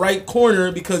on the right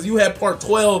corner because you had part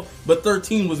 12, but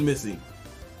 13 was missing.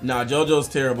 Nah, JoJo's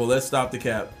terrible. Let's stop the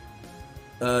cap.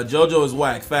 JoJo is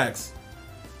whack. Facts.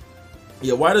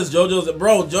 Yeah, why does JoJo's...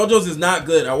 Bro, JoJo's is not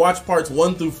good. I watched parts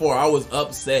 1 through 4. I was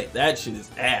upset. That shit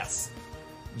is ass.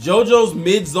 JoJo's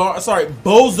Mid-Zar... Sorry,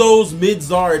 Bozo's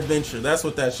Mid-Zar Adventure. That's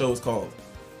what that show is called.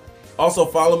 Also,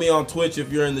 follow me on Twitch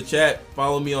if you're in the chat.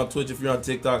 Follow me on Twitch if you're on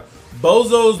TikTok.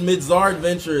 Bozo's Midzar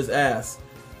Adventure is ass.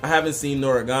 I haven't seen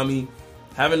Noragami.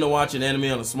 Having to watch an anime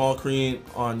on a small screen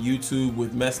on YouTube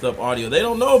with messed up audio. They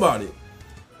don't know about it.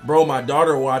 Bro, my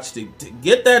daughter watched it.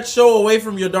 Get that show away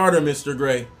from your daughter, Mr.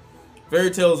 Gray.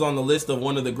 Fairy Tail is on the list of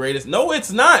one of the greatest. No,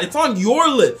 it's not. It's on your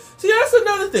list. See, that's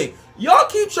another thing. Y'all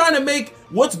keep trying to make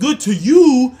what's good to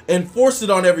you and force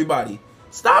it on everybody.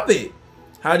 Stop it.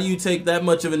 How do you take that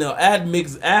much of an L?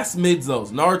 Ask Midzos.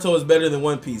 Naruto is better than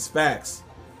One Piece. Facts.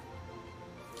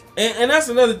 And that's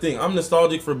another thing. I'm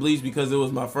nostalgic for Bleach because it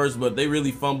was my first, but they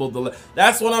really fumbled the...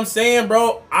 That's what I'm saying,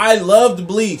 bro. I loved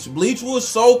Bleach. Bleach was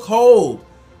so cold.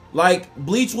 Like,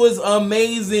 Bleach was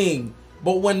amazing.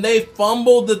 But when they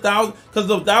fumbled the because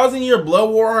the 1,000-year Blood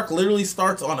War arc literally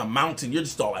starts on a mountain. You're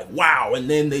just all like, wow. And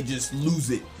then they just lose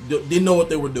it. Didn't know what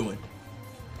they were doing.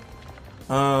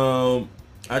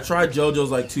 I tried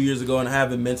JoJo's like 2 years ago and I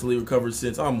haven't mentally recovered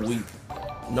since. I'm weak.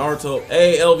 Naruto.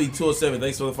 Hey, LV207.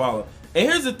 Thanks for the follow. And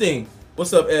here's the thing.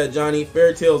 What's up, Ed, Johnny?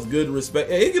 Fairy Tail's good, respect.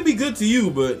 It could be good to you,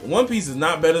 but One Piece is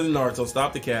not better than Naruto.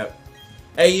 Stop the cap.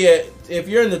 Hey, yeah, if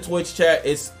you're in the Twitch chat,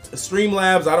 it's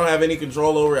Streamlabs. I don't have any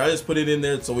control over it. I just put it in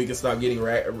there so we can stop getting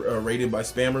rated by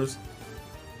spammers.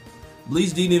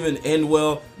 Bleach didn't even end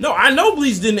well. No, I know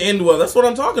Bleach didn't end well. That's what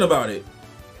I'm talking about it.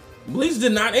 Bleach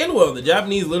did not end well. The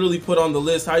Japanese literally put on the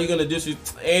list. How you gonna dish it?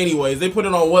 Anyways, they put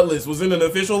it on what list? Was it an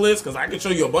official list? Because I can show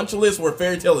you a bunch of lists where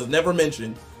Fairy Tail is never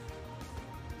mentioned.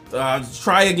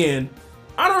 Try again.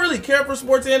 I don't really care for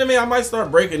sports anime. I might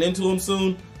start breaking into them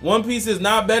soon. One Piece is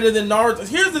not better than Naruto.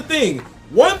 Here's the thing.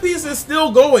 One Piece is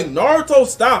still going. Naruto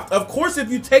stopped. Of course, if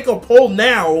you take a poll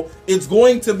now, it's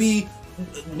going to be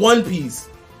One Piece.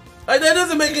 Like, that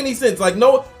doesn't make any sense. Like,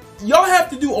 no, y'all have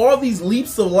to do all these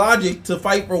leaps of logic to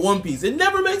fight for One Piece. It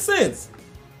never makes sense.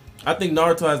 I think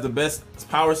Naruto has the best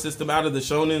power system out of the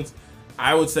shonens.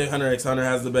 I would say Hunter x Hunter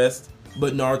has the best,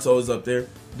 but Naruto is up there.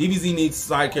 DBZ needs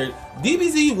side character.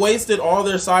 DBZ wasted all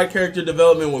their side character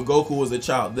development when Goku was a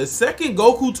child. The second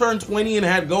Goku turned 20 and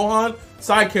had Gohan,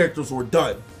 side characters were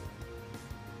done.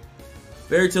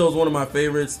 Fairy Tail is one of my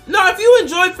favorites. No, if you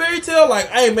enjoy Fairy Tail, like,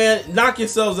 hey man, knock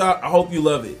yourselves out. I hope you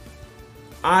love it.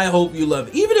 I hope you love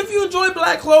it. Even if you enjoy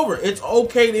Black Clover, it's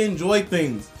okay to enjoy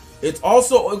things. It's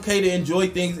also okay to enjoy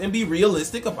things and be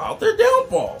realistic about their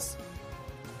downfalls.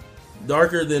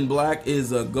 Darker Than Black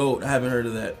is a GOAT. I haven't heard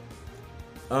of that.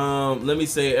 Let me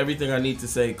say everything I need to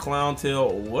say. Clown Tail,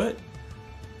 what?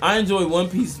 I enjoy One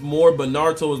Piece more, but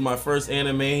Naruto was my first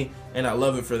anime, and I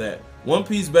love it for that. One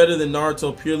Piece better than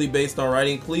Naruto purely based on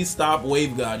writing. Please stop,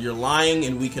 Wave God. You're lying,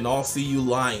 and we can all see you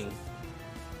lying.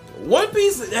 One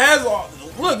Piece has...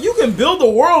 Look, you can build a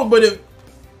world, but if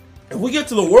we get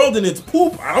to the world and it's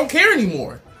poop, I don't care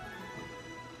anymore.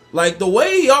 Like, the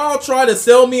way y'all try to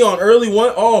sell me on early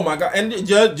one, oh my god, and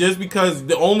just because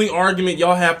the only argument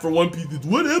y'all have for One Piece is,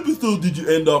 what episode did you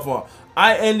end off on?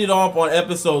 I ended off on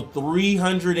episode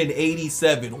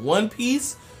 387. One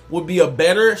Piece would be a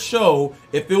better show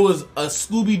if it was a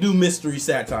Scooby-Doo mystery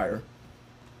satire.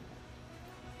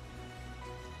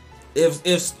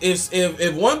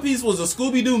 If One Piece was a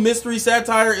Scooby-Doo mystery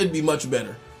satire, it'd be much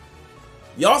better.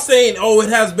 Y'all saying, oh, it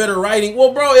has better writing.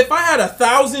 Well, bro, if I had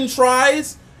 1,000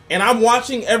 tries and I'm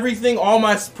watching everything all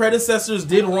my predecessors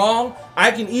did wrong,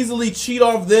 I can easily cheat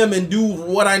off them and do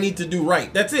what I need to do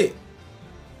right. That's it.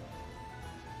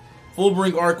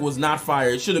 Fullbring arc was not fire.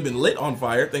 It should have been lit on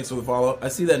fire. Thanks for the follow. I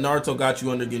see that Naruto got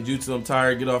you under Genjutsu. I'm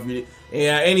tired. Get off me.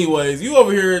 Yeah, anyways, you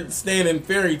over here standing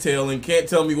Fairy Tail and can't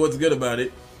tell me what's good about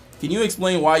it. Can you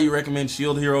explain why you recommend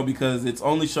Shield Hero? Because it's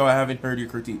only show I haven't heard your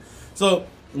critique. So,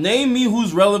 name me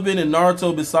who's relevant in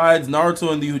Naruto besides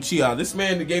Naruto and the Uchiha. This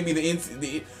man gave me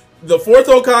the fourth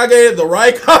Hokage, the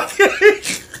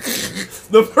Raikage,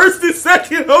 the first and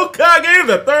second Hokage,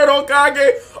 the third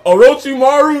Hokage,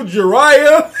 Orochimaru,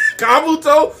 Jiraiya,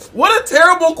 Kabuto. What a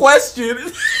terrible question.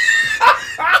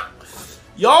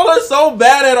 Y'all are so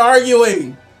bad at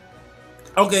arguing.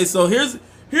 Okay, so here's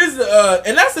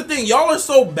and that's the thing. Y'all are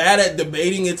so bad at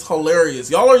debating. It's hilarious.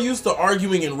 Y'all are used to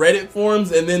arguing in Reddit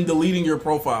forums and then deleting your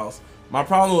profiles. My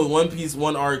problem with One Piece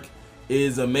one arc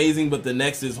is amazing, but the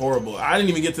next is horrible. I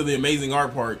didn't even get to the amazing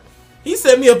art part. He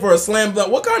set me up for a slam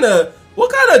dunk. What kind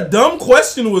of dumb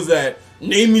question was that?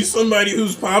 Name me somebody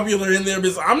who's popular in there.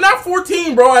 I'm not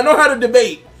 14, bro. I know how to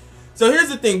debate. So here's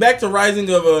the thing. Back to Rising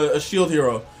of a Shield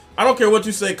Hero. I don't care what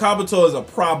you say. Kabuto is a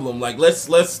problem. Like,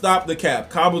 let's stop the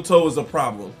cap. Kabuto is a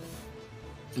problem.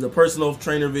 The personal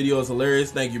trainer video is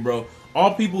hilarious. Thank you, bro.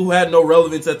 All people who had no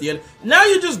relevance at the end. Now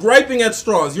you're just griping at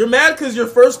straws. You're mad because your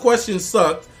first question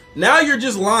sucked. Now you're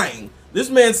just lying. This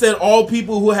man said all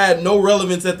people who had no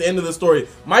relevance at the end of the story.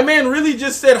 My man really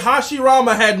just said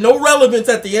Hashirama had no relevance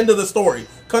at the end of the story.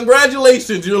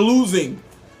 Congratulations, you're losing.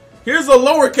 Here's a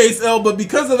lowercase L, but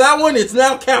because of that one, it's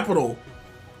now capital.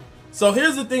 So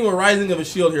here's the thing with Rising of a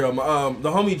Shield Hero. The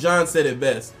homie John said it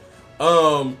best.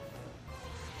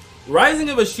 Rising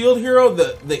of a Shield Hero,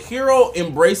 the hero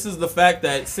embraces the fact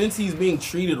that since he's being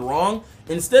treated wrong,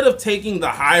 instead of taking the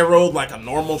high road like a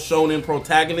normal shonen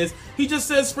protagonist, he just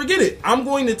says, forget it. I'm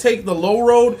going to take the low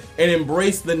road and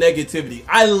embrace the negativity.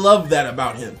 I love that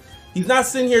about him. He's not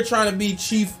sitting here trying to be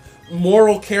chief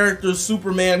moral character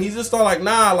Superman. He's just all like,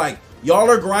 nah, like, y'all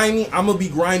are grimy, I'm gonna be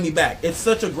grimy back. It's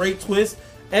such a great twist.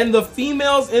 And the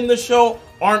females in the show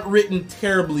aren't written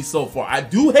terribly so far. I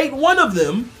do hate one of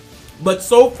them, but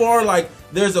so far, like,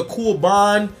 there's a cool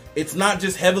bond. It's not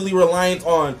just heavily reliant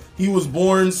on he was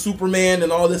born Superman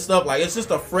and all this stuff. Like, it's just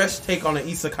a fresh take on an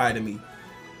isekai to me.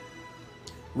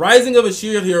 Rising of a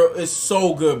Shield Hero is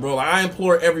so good, bro. Like, I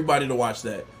implore everybody to watch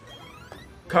that.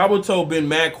 Kabuto been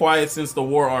mad quiet since the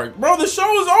war arc. Bro, the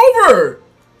show is over!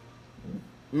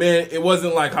 Man, it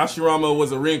wasn't like Hashirama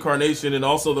was a reincarnation and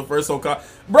also the first Hokage.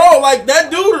 Bro, like, that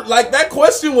dude, like, that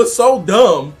question was so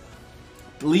dumb.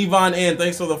 Levon N,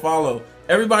 thanks for the follow.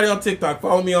 Everybody on TikTok,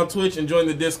 follow me on Twitch and join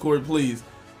the Discord, please.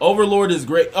 Overlord is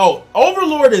great. Oh,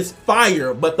 Overlord is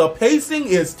fire, but the pacing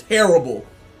is terrible.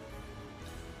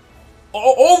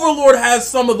 Overlord has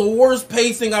some of the worst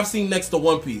pacing I've seen next to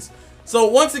One Piece. So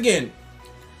once again,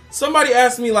 somebody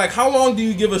asked me, like, how long do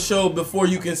you give a show before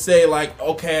you can say, like,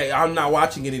 okay, I'm not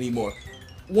watching it anymore?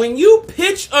 When you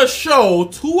pitch a show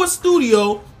to a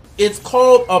studio, it's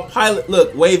called a pilot.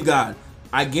 Look, Wave God,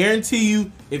 I guarantee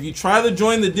you, if you try to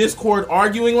join the Discord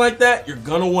arguing like that, you're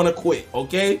gonna want to quit,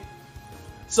 okay?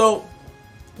 So,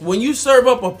 when you serve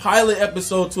up a pilot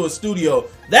episode to a studio,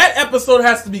 that episode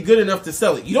has to be good enough to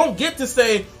sell it. You don't get to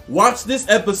say, watch this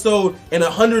episode and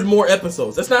 100 more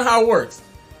episodes. That's not how it works.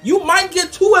 You might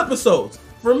get 2 episodes.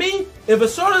 For me, if a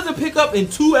show doesn't pick up in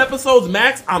 2 episodes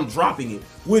max, I'm dropping it.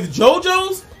 With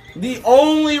JoJo's, the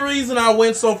only reason I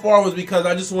went so far was because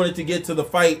I just wanted to get to the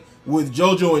fight with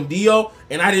JoJo and Dio,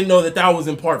 and I didn't know that that was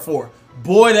in part 4.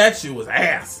 Boy, that shit was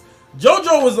ass.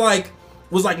 JoJo was like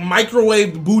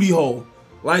microwaved booty hole.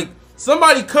 Like,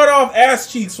 somebody cut off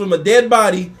ass cheeks from a dead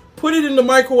body, put it in the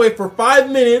microwave for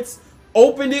 5 minutes,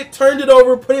 opened it, turned it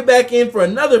over, put it back in for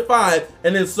another 5,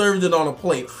 and then served it on a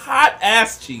plate. Hot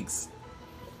ass cheeks.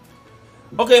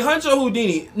 Okay, Huncho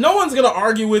Houdini, no one's gonna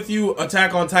argue with you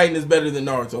Attack on Titan is better than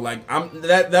Naruto. Like,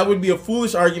 that would be a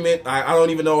foolish argument. I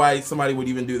don't even know why somebody would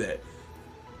even do that.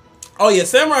 Oh yeah,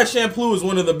 Samurai Champloo is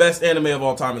one of the best anime of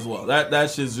all time as well. That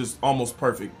shit's just almost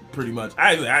perfect, pretty much.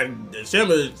 Samurai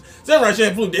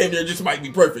Champloo damn near just might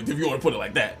be perfect if you want to put it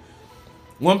like that.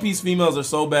 One Piece females are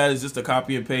so bad, it's just a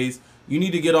copy and paste. You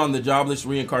need to get on the jobless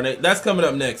reincarnate. That's coming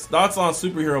up next. Thoughts on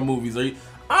superhero movies?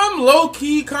 I'm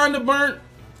low-key kind of burnt.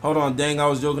 Hold on, dang, I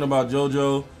was joking about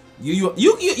JoJo. Yu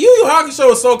Yu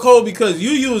Hakusho is so cold because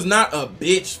Yu Yu is not a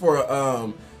bitch for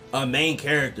a main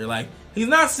character. Like, he's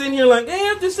not sitting here like, hey, I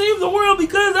have to save the world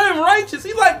because I'm righteous.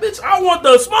 He's like, bitch, I want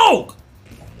the smoke.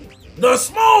 The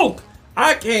smoke.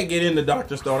 I can't get into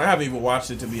Dr. Stone. I haven't even watched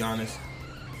it, to be honest.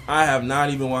 I have not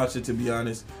even watched it, to be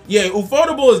honest. Yeah,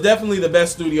 Ufotable is definitely the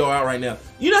best studio out right now.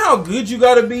 You know how good you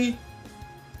gotta be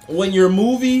when your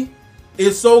movie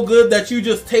is so good that you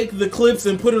just take the clips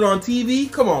and put it on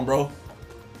TV? Come on, bro.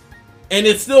 And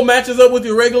it still matches up with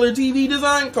your regular TV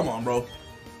design? Come on, bro.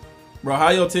 Bro, how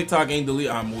your TikTok ain't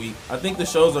deleted? I'm weak. I think the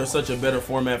shows are such a better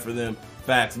format for them.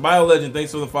 Facts. BioLegend,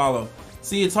 thanks for the follow.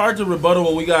 See, it's hard to rebuttal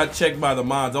when we got checked by the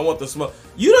mods. I want the smoke.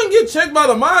 You don't get checked by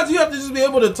the mods. You have to just be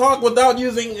able to talk without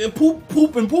using poop,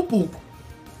 poop, and poop, poop.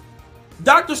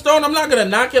 Dr. Stone, I'm not going to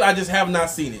knock it. I just have not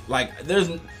seen it. Like,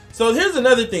 so here's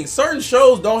another thing. Certain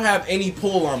shows don't have any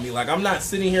pull on me. Like, I'm not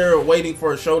sitting here waiting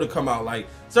for a show to come out. Like,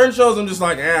 certain shows I'm just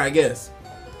like, I guess.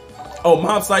 Oh,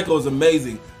 Mob Psycho is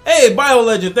amazing. Hey,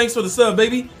 BioLegend, thanks for the sub,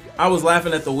 baby. I was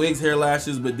laughing at the wigs, hair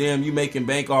lashes, but damn, you making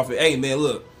bank off it. Hey, man,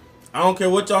 look. I don't care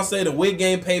what y'all say. The wig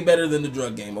game pay better than the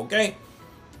drug game, okay?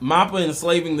 Mappa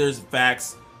enslaving, there's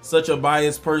facts. Such a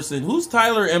biased person. Who's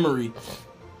Tyler Emery?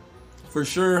 For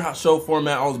sure, show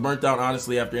format, I was burnt out,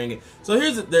 honestly, after Endgame. So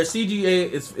here's it. Their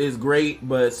CGA is great,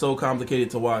 but so complicated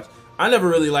to watch. I never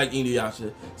really liked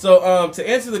Inuyasha. So, to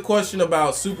answer the question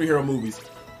about superhero movies,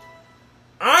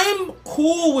 I'm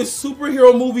cool with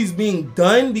superhero movies being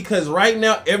done because right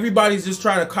now, everybody's just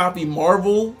trying to copy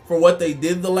Marvel for what they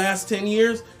did the last 10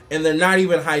 years, and they're not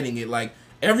even hiding it. Like,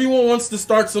 everyone wants to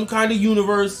start some kind of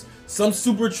universe, some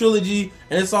super trilogy,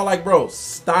 and it's all like, bro,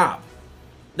 stop.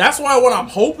 That's why what I'm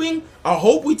hoping, I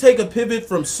hope we take a pivot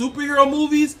from superhero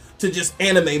movies to just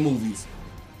anime movies.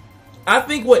 I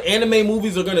think what anime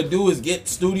movies are gonna do is get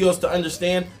studios to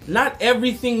understand not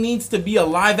everything needs to be a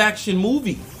live action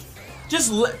movie.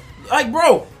 Just like,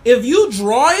 bro, if you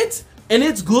draw it and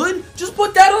it's good, just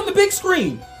put that on the big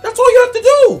screen. That's all you have to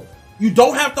do. You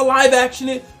don't have to live action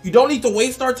it. You don't need to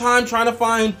waste our time trying to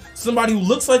find somebody who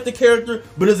looks like the character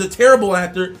but is a terrible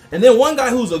actor, and then one guy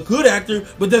who's a good actor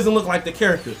but doesn't look like the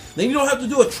character. Then you don't have to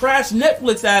do a trash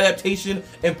Netflix adaptation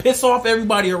and piss off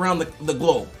everybody around the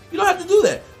globe. You don't have to do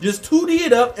that. Just 2D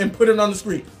it up and put it on the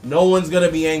screen. No one's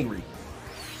gonna be angry.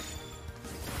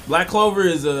 Black Clover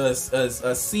is a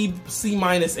C-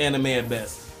 anime at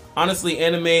best. Honestly,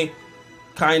 anime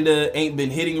kinda ain't been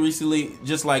hitting recently,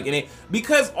 just like it ain't,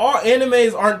 because all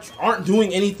animes aren't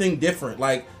doing anything different.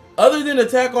 Like, other than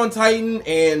Attack on Titan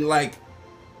and like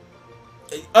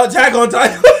Attack on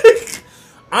Titan,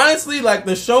 honestly, like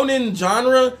the shonen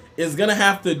genre is gonna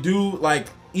have to do like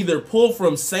either pull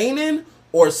from seinen,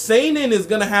 or seinen is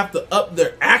gonna have to up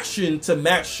their action to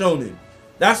match shonen.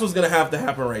 That's what's gonna have to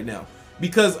happen right now,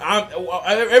 because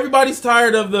everybody's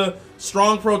tired of the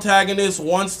strong protagonist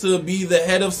wants to be the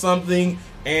head of something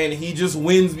and he just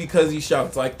wins because he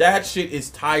shouts. Like, that shit is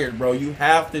tired, bro. You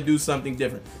have to do something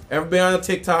different. Everybody on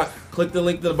TikTok, click the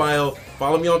link to the bio,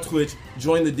 follow me on Twitch,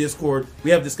 join the Discord.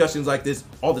 We have discussions like this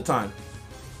all the time.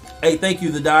 Hey, thank you,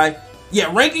 The Die.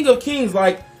 Yeah, Ranking of Kings,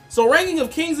 like, so Ranking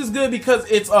of Kings is good because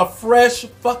it's a fresh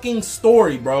fucking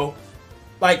story, bro.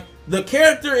 Like, the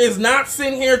character is not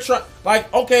sitting here trying,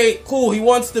 like, okay, cool, he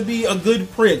wants to be a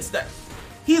good prince.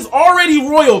 He's already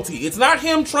royalty. It's not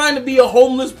him trying to be a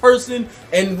homeless person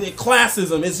and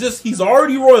classism. It's just he's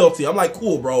already royalty. I'm like,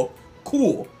 cool, bro.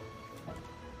 Cool.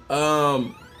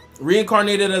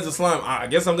 Reincarnated as a slime. I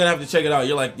guess I'm gonna have to check it out.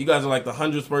 You guys are like the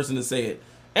 100th person to say it.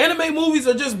 Anime movies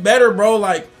are just better, bro.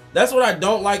 Like, that's what I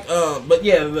don't like. But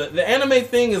yeah, the anime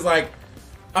thing is like,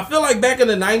 I feel like back in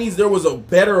the 90s, there was a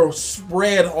better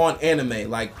spread on anime.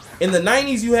 Like, in the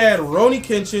 90s, you had Rurouni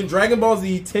Kenshin, Dragon Ball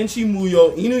Z, Tenchi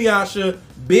Muyo, Inuyasha,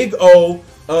 Big O,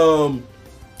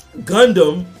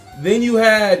 Gundam. Then you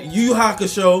had Yu Yu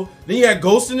Hakusho. Then you had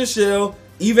Ghost in the Shell,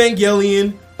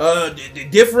 Evangelion,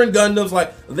 different Gundams.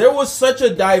 Like, there was such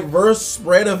a diverse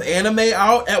spread of anime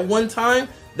out at one time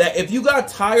that if you got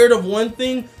tired of one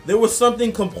thing, there was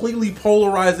something completely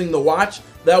polarizing to watch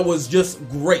that was just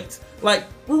great. Like,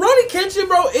 Rurouni Kenshin,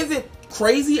 bro, isn't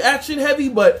crazy action heavy,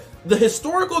 but the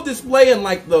historical display and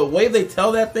like the way they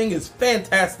tell that thing is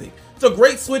fantastic. It's a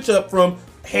great switch up from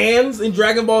Hands in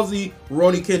Dragon Ball Z,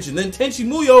 Rurouni Kenshin. Then Tenchi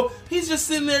Muyo, he's just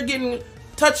sitting there getting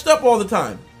touched up all the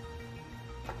time.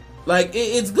 Like,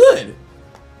 it's good.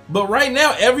 But right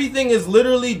now, everything is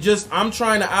literally just, I'm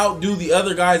trying to outdo the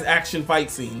other guy's action fight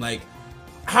scene. Like,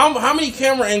 how many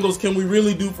camera angles can we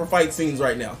really do for fight scenes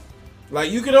right now? Like,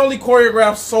 you can only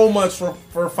choreograph so much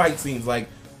for fight scenes. Like,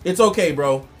 it's okay,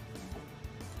 bro.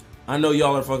 I know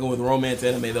y'all are fucking with romance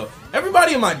anime, though.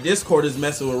 Everybody in my Discord is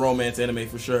messing with romance anime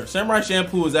for sure. Samurai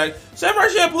Champloo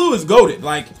is goated.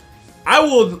 Like, I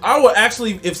will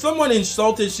actually, if someone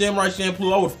insulted Samurai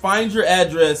Champloo, I would find your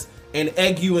address and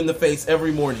egg you in the face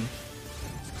every morning.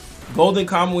 Golden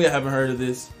Kamui, I haven't heard of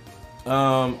this.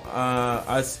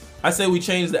 I say we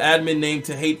change the admin name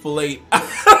to Hateful Eight.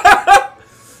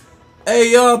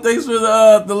 Hey, yo, thanks for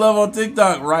the love on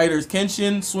TikTok. Riders,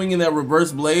 Kenshin swinging that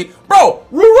reverse blade. Bro,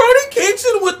 Rurouni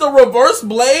Kenshin with the reverse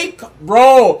blade?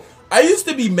 Bro, I used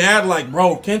to be mad like,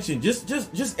 bro, Kenshin,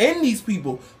 just end these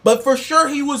people. But for sure,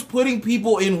 he was putting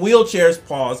people in wheelchairs,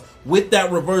 pause, with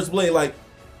that reverse blade. Like,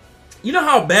 you know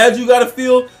how bad you gotta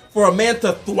feel for a man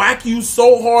to thwack you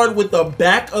so hard with the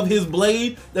back of his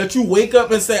blade that you wake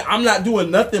up and say, I'm not doing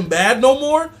nothing bad no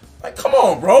more? Like, come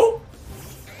on, bro.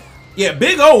 Yeah,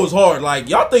 Big O was hard. Like,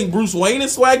 y'all think Bruce Wayne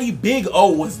is swaggy? Big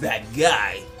O was that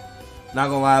guy. Not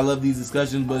gonna lie, I love these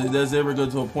discussions, but it does ever go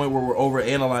to a point where we're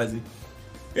over-analyzing.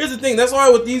 Here's the thing. That's why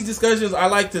with these discussions, I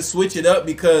like to switch it up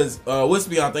because,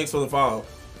 Wispion, thanks for the follow.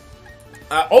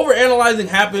 Over-analyzing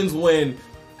happens when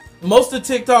most of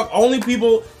TikTok, all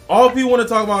people want to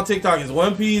talk about on TikTok is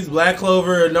One Piece, Black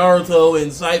Clover, Naruto,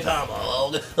 and Saitama.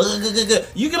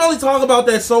 You can only talk about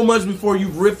that so much before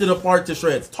you've ripped it apart to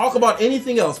shreds. Talk about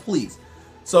anything else, please.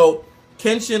 So,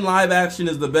 Kenshin live action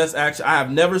is the best action. I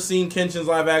have never seen Kenshin's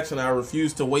live action. I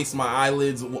refuse to waste my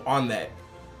eyelids on that.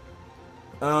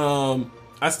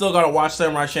 I still gotta watch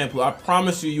Samurai Champloo. I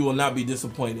promise you, you will not be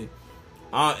disappointed.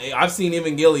 I've seen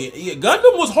Evangelion. Yeah,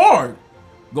 Gundam was hard.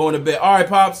 Going to bed. All right,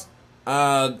 pops.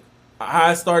 High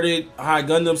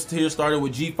Gundam's tier started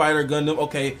with G Fighter Gundam.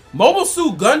 Okay, Mobile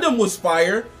Suit Gundam was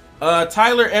fire.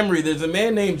 Tyler Emery, there's a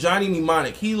man named Johnny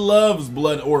Mnemonic. He loves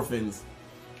Blood Orphans.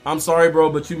 I'm sorry, bro,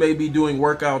 but you may be doing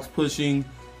workouts, pushing,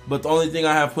 but the only thing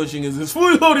I have pushing is this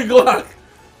fully loaded Glock.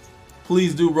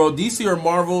 Please do, bro. DC or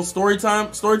Marvel? Story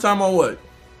time? Story time on what?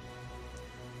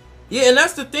 Yeah, and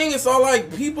that's the thing. It's all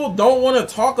like people don't want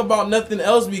to talk about nothing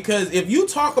else because if you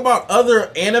talk about other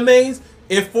animes,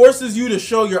 it forces you to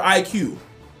show your IQ.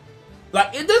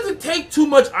 Like, it doesn't take too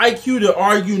much IQ to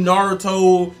argue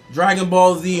Naruto, Dragon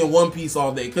Ball Z, and One Piece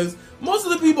all day. Because most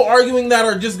of the people arguing that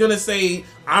are just going to say,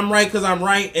 I'm right because I'm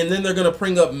right. And then they're going to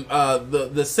bring up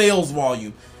the sales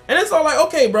volume. And it's all like,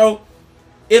 okay, bro.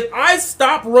 If I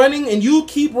stop running and you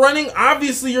keep running,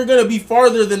 obviously you're going to be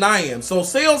farther than I am. So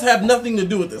sales have nothing to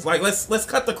do with this. Like, let's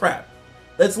cut the crap.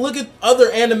 Let's look at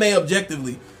other anime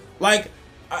objectively. Like,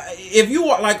 if you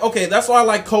like, okay, that's why I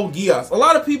like Code Geass. A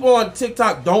lot of people on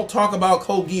TikTok don't talk about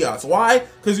Code Geass. Why?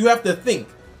 Because you have to think.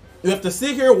 You have to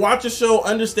sit here, watch a show,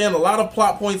 understand a lot of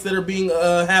plot points that are being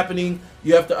happening.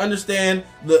 You have to understand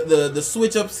the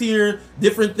switch ups here,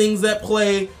 different things that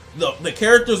play. The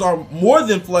characters are more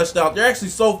than fleshed out. They're actually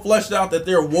so fleshed out that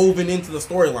they're woven into the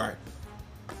storyline.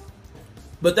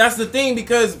 But that's the thing,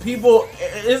 because people,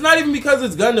 it's not even because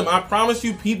it's Gundam. I promise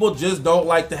you, people just don't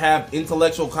like to have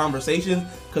intellectual conversations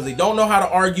because they don't know how to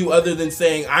argue other than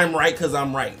saying, I'm right because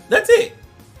I'm right. That's it.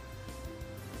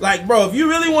 Like, bro, if you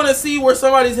really want to see where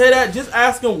somebody's head at, just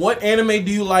ask them, what anime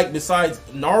do you like besides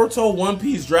Naruto, One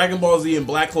Piece, Dragon Ball Z, and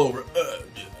Black Clover?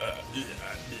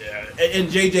 And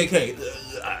JJK.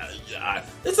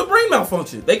 It's a brain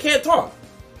malfunction. They can't talk.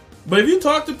 But if you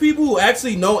talk to people who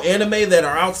actually know anime that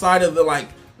are outside of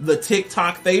the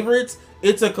TikTok favorites,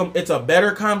 it's a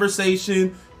better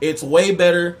conversation. It's way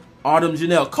better. Autumn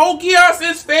Janelle. Code Geass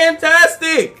is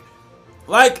fantastic.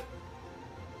 Like,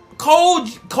 Code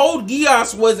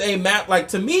Geass was a map. Like,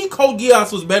 to me, Code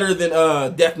Geass was better than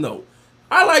Death Note.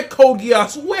 I like Code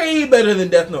Geass way better than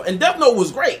Death Note. And Death Note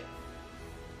was great.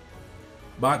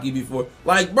 Baki before.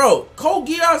 Like, bro, Code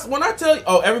Geass, when I tell you,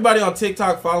 oh, everybody on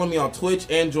TikTok, follow me on Twitch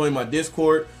and join my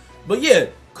Discord. But yeah,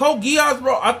 Code Geass,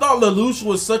 bro, I thought Lelouch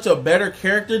was such a better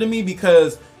character to me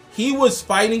because he was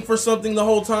fighting for something the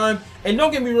whole time. And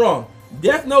don't get me wrong,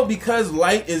 Death Note, because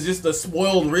Light is just a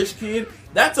spoiled rich kid,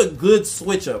 that's a good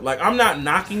switch up. Like, I'm not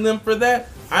knocking them for that.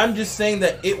 I'm just saying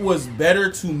that it was better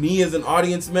to me as an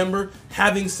audience member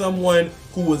having someone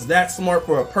who was that smart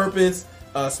for a purpose.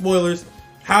 Spoilers.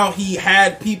 How he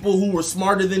had people who were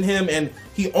smarter than him and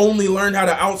he only learned how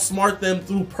to outsmart them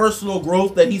through personal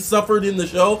growth that he suffered in the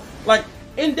show. Like,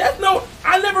 in Death Note,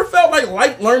 I never felt like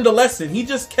Light learned a lesson. He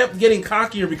just kept getting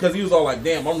cockier because he was all like,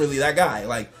 damn, I'm really that guy.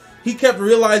 Like, he kept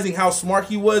realizing how smart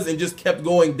he was and just kept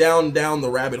going down the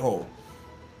rabbit hole.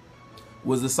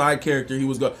 Was the side character he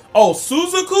was going. Oh,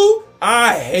 Suzaku?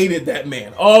 I hated that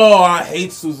man. Oh, I hate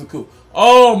Suzaku.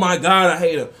 Oh my god, I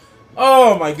hate him.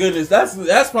 Oh my goodness,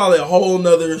 that's probably a whole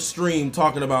nother stream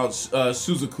talking about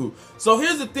Suzaku. So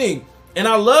here's the thing, and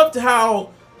I loved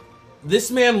how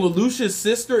this man Lelouch's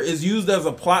sister is used as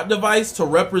a plot device to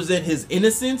represent his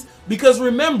innocence, because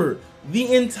remember,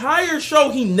 the entire show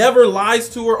he never lies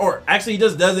to her, or actually he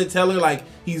just doesn't tell her like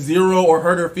he's zero or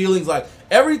hurt her feelings. Like,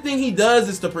 everything he does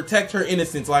is to protect her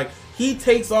innocence. Like, he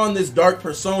takes on this dark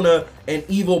persona and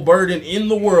evil burden in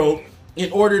the world in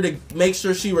order to make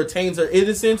sure she retains her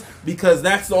innocence, because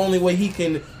that's the only way he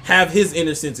can have his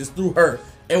innocence is through her.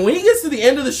 And when he gets to the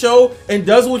end of the show and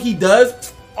does what he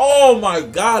does, oh my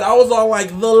god, I was all like,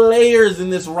 the layers in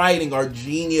this writing are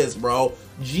genius, bro.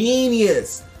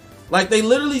 Genius. Like, they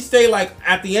literally say, like,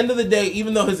 at the end of the day,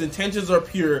 even though his intentions are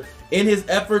pure, in his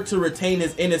effort to retain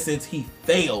his innocence, he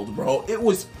failed, bro. It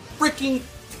was freaking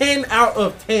 10 out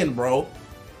of 10, bro.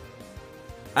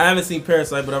 I haven't seen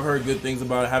Parasite, but I've heard good things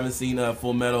about it. I haven't seen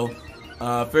Full Metal.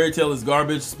 Fairy Tail is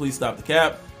garbage. Please stop the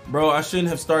cap. Bro, I shouldn't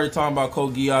have started talking about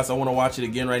Code Geass. I want to watch it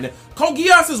again right now. Code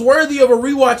Geass is worthy of a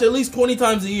rewatch at least 20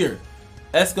 times a year.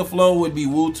 Escaflow would be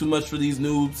woo too much for these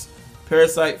noobs.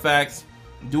 Parasite facts.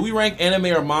 Do we rank anime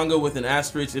or manga with an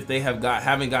asterisk if they haven't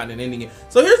gotten an ending yet?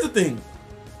 So here's the thing.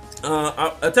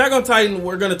 Attack on Titan,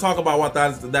 we're going to talk about what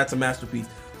that's a masterpiece.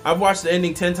 I've watched the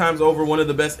ending 10 times over. One of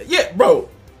the best. Yeah, bro.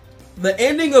 The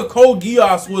ending of Code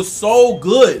Geass was so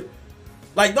good.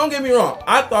 Like, don't get me wrong.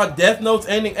 I thought Death Note's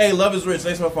ending... Hey, Love is Rich.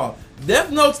 Thanks for my follow. Death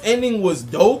Note's ending was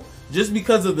dope just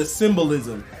because of the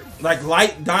symbolism. Like,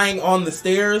 Light dying on the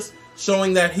stairs,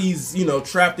 showing that he's, you know,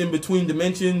 trapped in between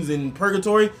dimensions in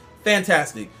purgatory.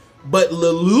 Fantastic. But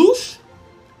Lelouch,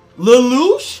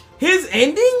 his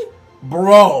ending?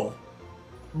 Bro.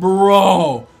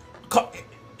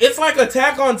 It's like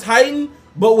Attack on Titan,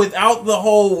 but without the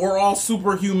whole we're all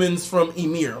superhumans from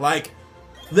Ymir. Like,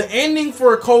 the ending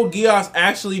for Code Geass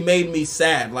actually made me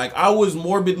sad. Like, I was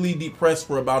morbidly depressed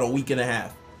for about a week and a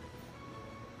half.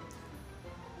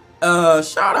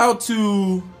 Shout out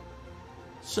to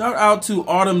Shout out to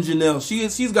Autumn Janelle.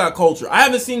 She's got culture. I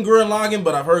haven't seen Gurren Lagann,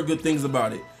 but I've heard good things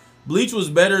about it. Bleach was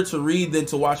better to read than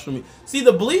to watch for me. See,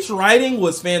 the Bleach writing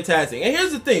was fantastic. And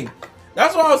here's the thing.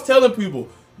 That's what I was telling people.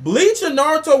 Bleach and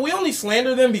Naruto, we only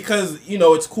slander them because, you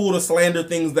know, it's cool to slander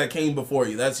things that came before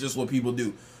you. That's just what people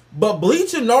do. But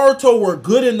Bleach and Naruto were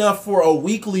good enough for a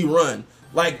weekly run.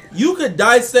 Like, you could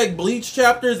dissect Bleach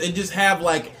chapters and just have,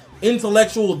 like,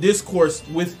 intellectual discourse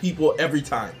with people every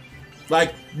time.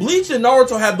 Like, Bleach and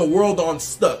Naruto had the world on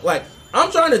stuck. Like,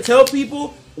 I'm trying to tell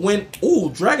people when, ooh,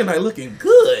 Dragon Knight looking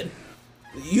good.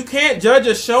 You can't judge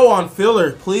a show on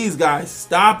filler. Please, guys,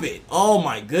 stop it. Oh,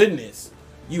 my goodness.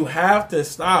 You have to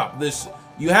stop this.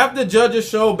 You have to judge a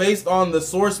show based on the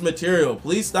source material.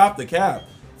 Please stop the cap.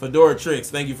 Fedora Tricks,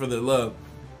 thank you for the love.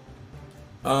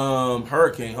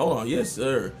 Hurricane, hold on. Yes,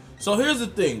 sir. So here's the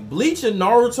thing. Bleach and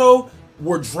Naruto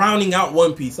were drowning out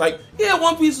One Piece. Like, yeah,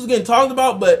 One Piece was getting talked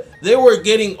about, but they were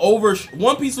getting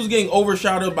One Piece was getting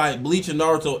overshadowed by Bleach and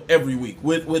Naruto every week,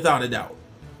 without a doubt.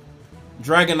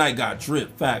 Dragon Knight got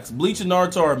drip. Facts. Bleach and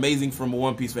Naruto are amazing from a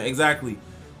One Piece fan. Exactly.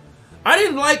 I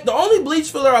didn't like, the only Bleach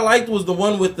filler I liked was the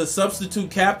one with the substitute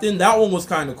captain. That one was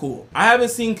kind of cool. I haven't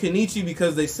seen Kenichi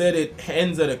because they said it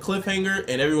ends at a cliffhanger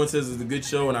and everyone says it's a good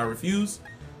show and I refuse.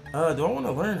 Do I want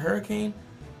to learn Hurricane?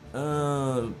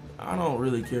 I don't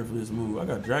really care for this move. I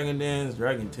got Dragon Dance,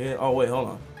 Dragon Tail. Oh, wait,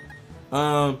 hold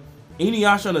on.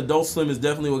 Inuyasha on Adult Swim is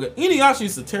definitely what good. Inuyasha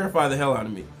used to terrify the hell out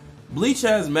of me. Bleach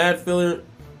has mad filler.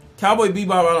 Cowboy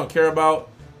Bebop I don't care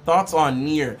about. Thoughts on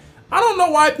Nier. I don't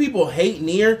know why people hate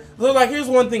Nier. So, like, here's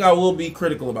one thing I will be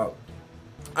critical about.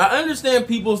 I understand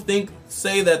people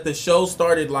say that the show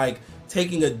started like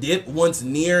taking a dip once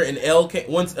Nier and L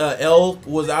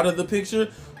was out of the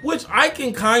picture, which I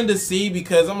can kind of see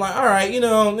because I'm like, all right, you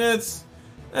know, that's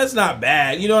not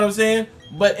bad, you know what I'm saying?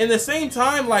 But in the same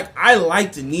time, like, I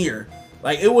liked Nier.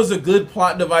 Like, it was a good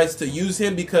plot device to use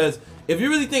him because if you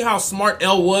really think how smart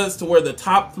L was to where the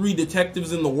top 3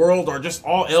 detectives in the world are just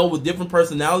all L with different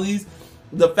personalities,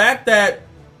 the fact that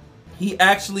he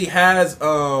actually has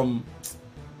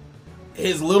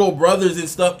his little brothers and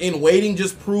stuff in waiting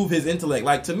just prove his intellect.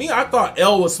 Like, to me, I thought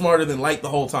L was smarter than Light the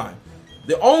whole time.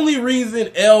 The only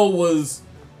reason L was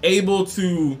able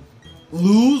to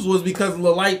lose was because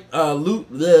Light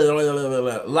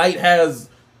has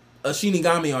a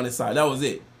Shinigami on his side. That was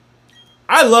it.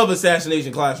 I love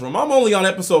Assassination Classroom. I'm only on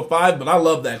episode 5, but I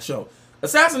love that show.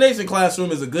 Assassination Classroom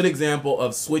is a good example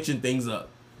of switching things up.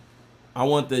 I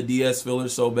want the DS filler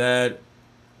so bad.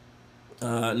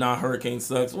 Nah, Hurricane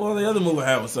sucks. Well, the other move I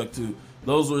had would suck too.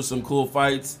 Those were some cool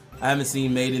fights. I haven't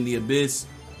seen Made in the Abyss.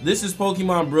 This is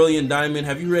Pokemon Brilliant Diamond.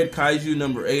 Have you read Kaiju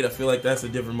number 8? I feel like that's a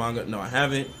different manga. No, I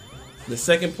haven't. The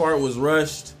second part was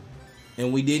rushed,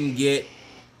 and we didn't get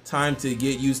time to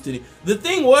get used to it. The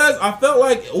thing was, I felt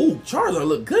like, ooh, Charizard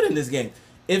looked good in this game.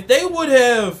 If they would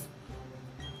have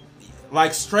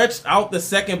like stretched out the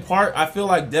second part, I feel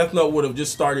like Death Note would have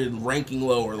just started ranking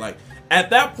lower. Like,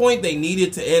 at that point, they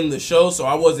needed to end the show, so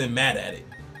I wasn't mad at it.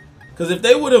 Because if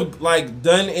they would have like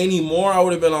done any more, I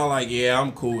would have been all like, yeah,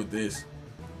 I'm cool with this.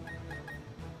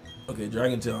 Okay,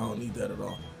 Dragon Tail, I don't need that at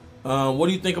all. What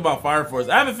do you think about Fire Force?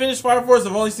 I haven't finished Fire Force.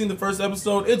 I've only seen the first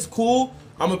episode. It's cool.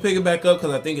 I'm gonna pick it back up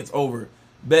because I think it's over.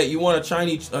 Bet you want a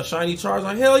shiny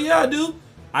Charizard? Hell yeah, I do.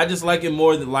 I just like it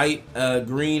more than Light,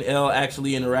 Green, L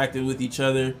actually interacted with each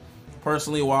other.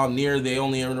 Personally, while Nier, they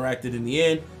only interacted in the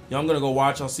end. Yo, I'm gonna go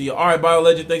watch. I'll see you. All right, Bio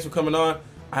Legend, thanks for coming on.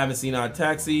 I haven't seen Odd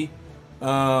Taxi.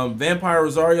 Vampire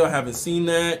Rosario, I haven't seen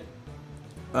that.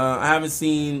 I haven't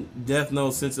seen Death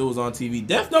Note since it was on TV.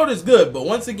 Death Note is good, but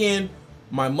once again,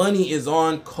 my money is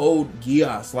on Code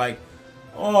Geass. Like,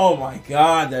 oh my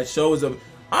god, that show is a...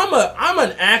 I'm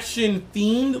an action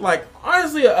fiend, like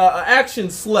honestly, a action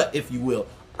slut, if you will.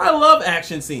 I love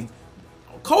action scenes.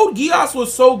 Code Geass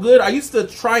was so good. I used to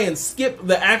try and skip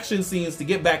the action scenes to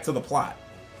get back to the plot.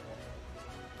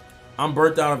 I'm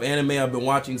burnt out of anime. I've been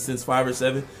watching since 5 or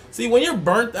 7. See, when you're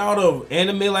burnt out of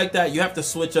anime like that, you have to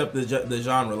switch up the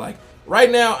genre. Like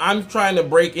right now, I'm trying to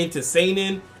break into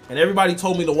seinen, and everybody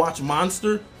told me to watch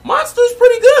Monster. Monster's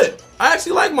pretty good. I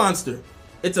actually like Monster.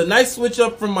 It's a nice switch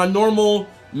up from my normal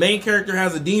main character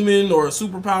has a demon or a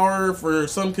superpower for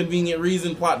some convenient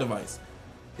reason plot device.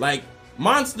 Like,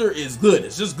 Monster is good.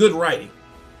 It's just good writing.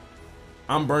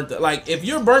 I'm burnt out. Like, if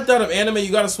you're burnt out of anime,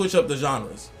 you got to switch up the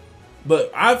genres.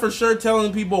 But I'm for sure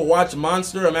telling people watch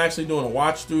Monster. I'm actually doing a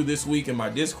watch through this week in my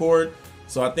Discord.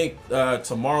 So I think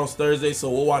tomorrow's Thursday, so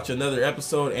we'll watch another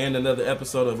episode and another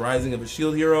episode of Rising of a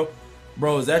Shield Hero.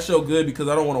 Bro, is that show good? Because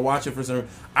I don't want to watch it for some.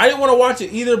 I didn't want to watch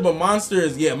it either, but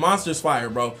Monster's fire,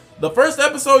 bro. The first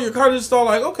episode, you're kind of just all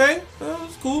like, okay,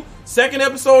 that's cool. Second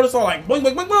episode, it's all like, boing,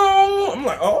 boing, boing, boing. I'm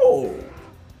like, oh.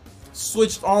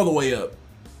 Switched all the way up.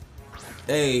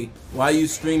 Hey, why are you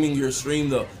streaming your stream,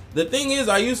 though? The thing is,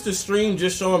 I used to stream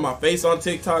just showing my face on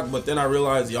TikTok, but then I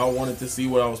realized y'all wanted to see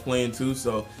what I was playing too,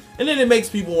 so. And then it makes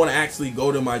people want to actually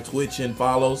go to my Twitch and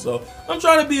follow, so I'm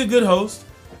trying to be a good host.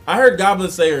 I heard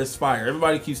Goblin Slayer is fire.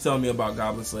 Everybody keeps telling me about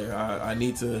Goblin Slayer. I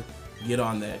need to get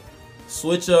on that.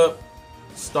 Switch up.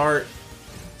 Start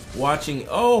watching.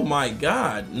 Oh my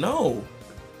god, no.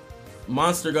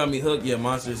 Monster got me hooked. Yeah,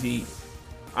 Monster's Heat.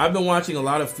 I've been watching a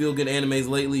lot of feel-good animes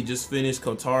lately. Just finished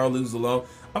Kotaro Lives Alone.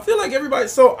 I feel like everybody...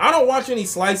 So, I don't watch any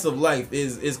slice of life.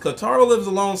 Is Kotaro Lives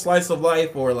Alone slice of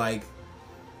life or like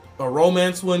a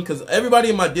romance one? Because everybody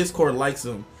in my Discord likes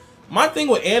them. My thing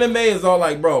with anime is all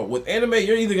like, bro, with anime,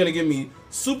 you're either going to give me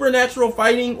supernatural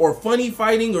fighting or funny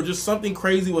fighting or just something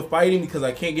crazy with fighting because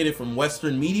I can't get it from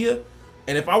Western media.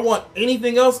 And if I want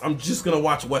anything else, I'm just going to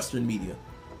watch Western media.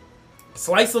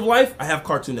 Slice of life, I have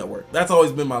Cartoon Network. That's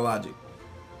always been my logic.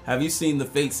 Have you seen the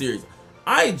Fate series?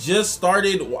 I just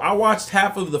started. I watched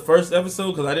half of the first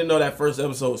episode because I didn't know that first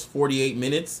episode was 48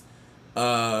 minutes.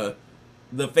 The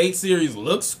Fate series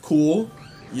looks cool,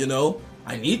 you know.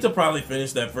 I need to probably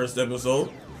finish that first episode,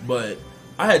 but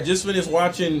I had just finished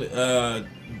watching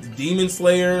Demon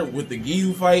Slayer with the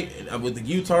Gyu fight, with the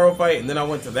Gyutaro fight, and then I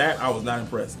went to that. I was not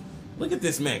impressed. Look at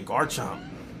this man, Garchomp.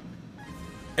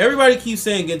 Everybody keeps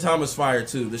saying Gintama's fire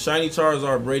too. The shiny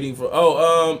Charizard braiding for.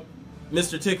 Oh,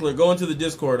 Mr. Tickler, go into the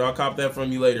Discord. I'll cop that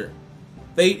from you later.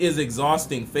 Fate is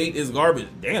exhausting. Fate is garbage.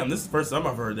 Damn, this is the first time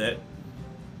I've heard that.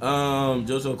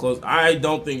 JoJo close. I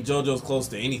don't think JoJo's close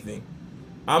to anything.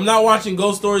 I'm not watching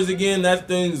Ghost Stories again. That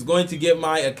thing is going to get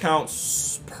my account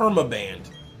permabanned.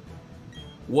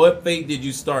 What Fate did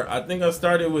you start? I think I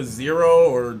started with 0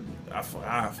 or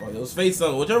it was Fate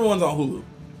something. Whichever one's on Hulu.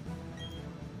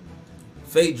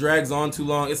 Fate drags on too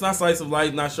long. It's not slice of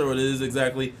life. Not sure what it is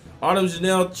exactly. Autumn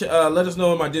Janelle, let us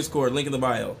know in my Discord. Link in the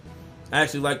bio. I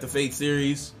actually like the Fate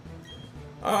series.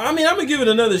 I mean, I'm gonna give it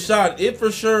another shot. It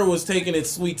for sure was taking its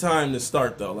sweet time to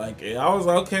start, though. Like, I was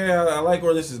like, okay, I like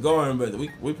where this is going, but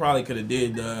we probably could have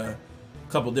did a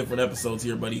couple different episodes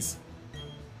here, buddies.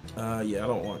 Yeah, I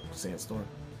don't want Sandstorm.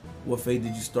 What Fate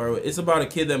did you start with? It's about a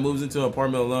kid that moves into an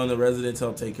apartment alone. The residents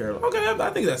help take care of him. Okay, I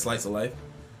think that's slice of life.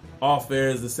 All fair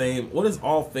is the same. What is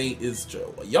all Fate is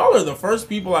true? Y'all are the first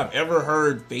people I've ever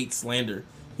heard Fate slander.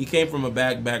 He came from a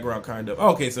background, kind of. Oh,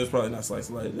 okay, so it's probably not slice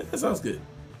of life. That sounds good.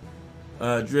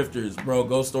 Drifters, bro,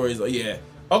 Ghost Stories. Oh, yeah.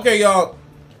 Okay, y'all.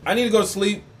 I need to go to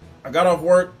sleep. I got off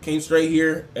work, came straight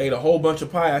here, ate a whole bunch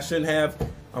of pie I shouldn't have.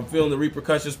 I'm feeling the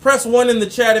repercussions. Press 1 in the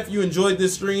chat if you enjoyed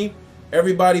this stream.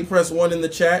 Everybody press 1 in the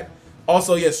chat.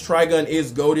 Also, yes, Trigun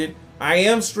is goated. I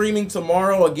am streaming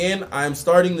tomorrow again. I am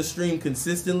starting to stream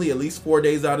consistently, at least 4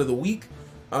 days out of the week.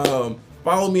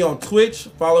 Follow me on Twitch.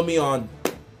 Follow me on...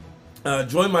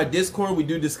 join my Discord. We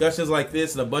do discussions like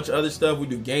this and a bunch of other stuff. We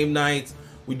do game nights.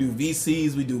 We do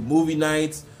VCs. We do movie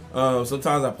nights.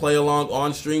 Sometimes I play along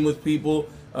on stream with people.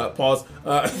 Pause.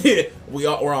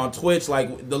 We're on Twitch.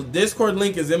 Like, the Discord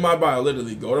link is in my bio.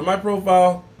 Literally, go to my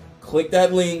profile, click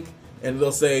that link, and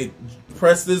they'll say,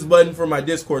 press this button for my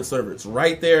Discord server. It's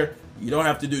right there. You don't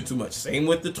have to do too much. Same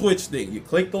with the Twitch thing. You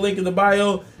click the link in the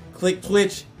bio, click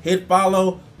Twitch, hit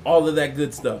follow, all of that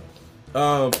good stuff.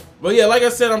 But yeah, like I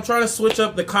said, I'm trying to switch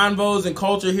up the convos and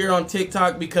culture here on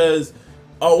TikTok because,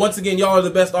 once again, y'all are the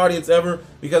best audience ever,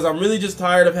 because I'm really just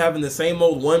tired of having the same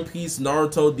old One Piece,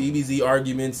 Naruto, DBZ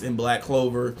arguments in Black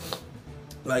Clover.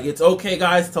 Like, it's okay,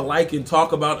 guys, to like and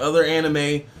talk about other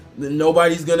anime.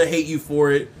 Nobody's gonna hate you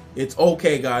for it. It's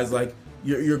okay, guys. Like,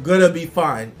 you're gonna be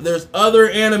fine. There's other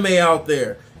anime out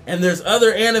there, and there's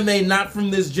other anime not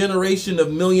from this generation of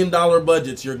 $1 million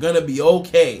budgets. You're gonna be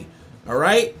okay. All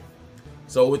right?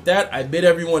 So with that, I bid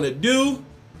everyone adieu.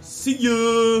 See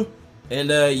ya. And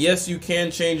yes, you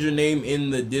can change your name in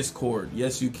the Discord.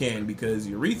 Yes, you can, because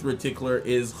Urethra Tickler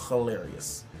is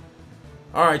hilarious.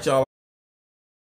 All right, y'all.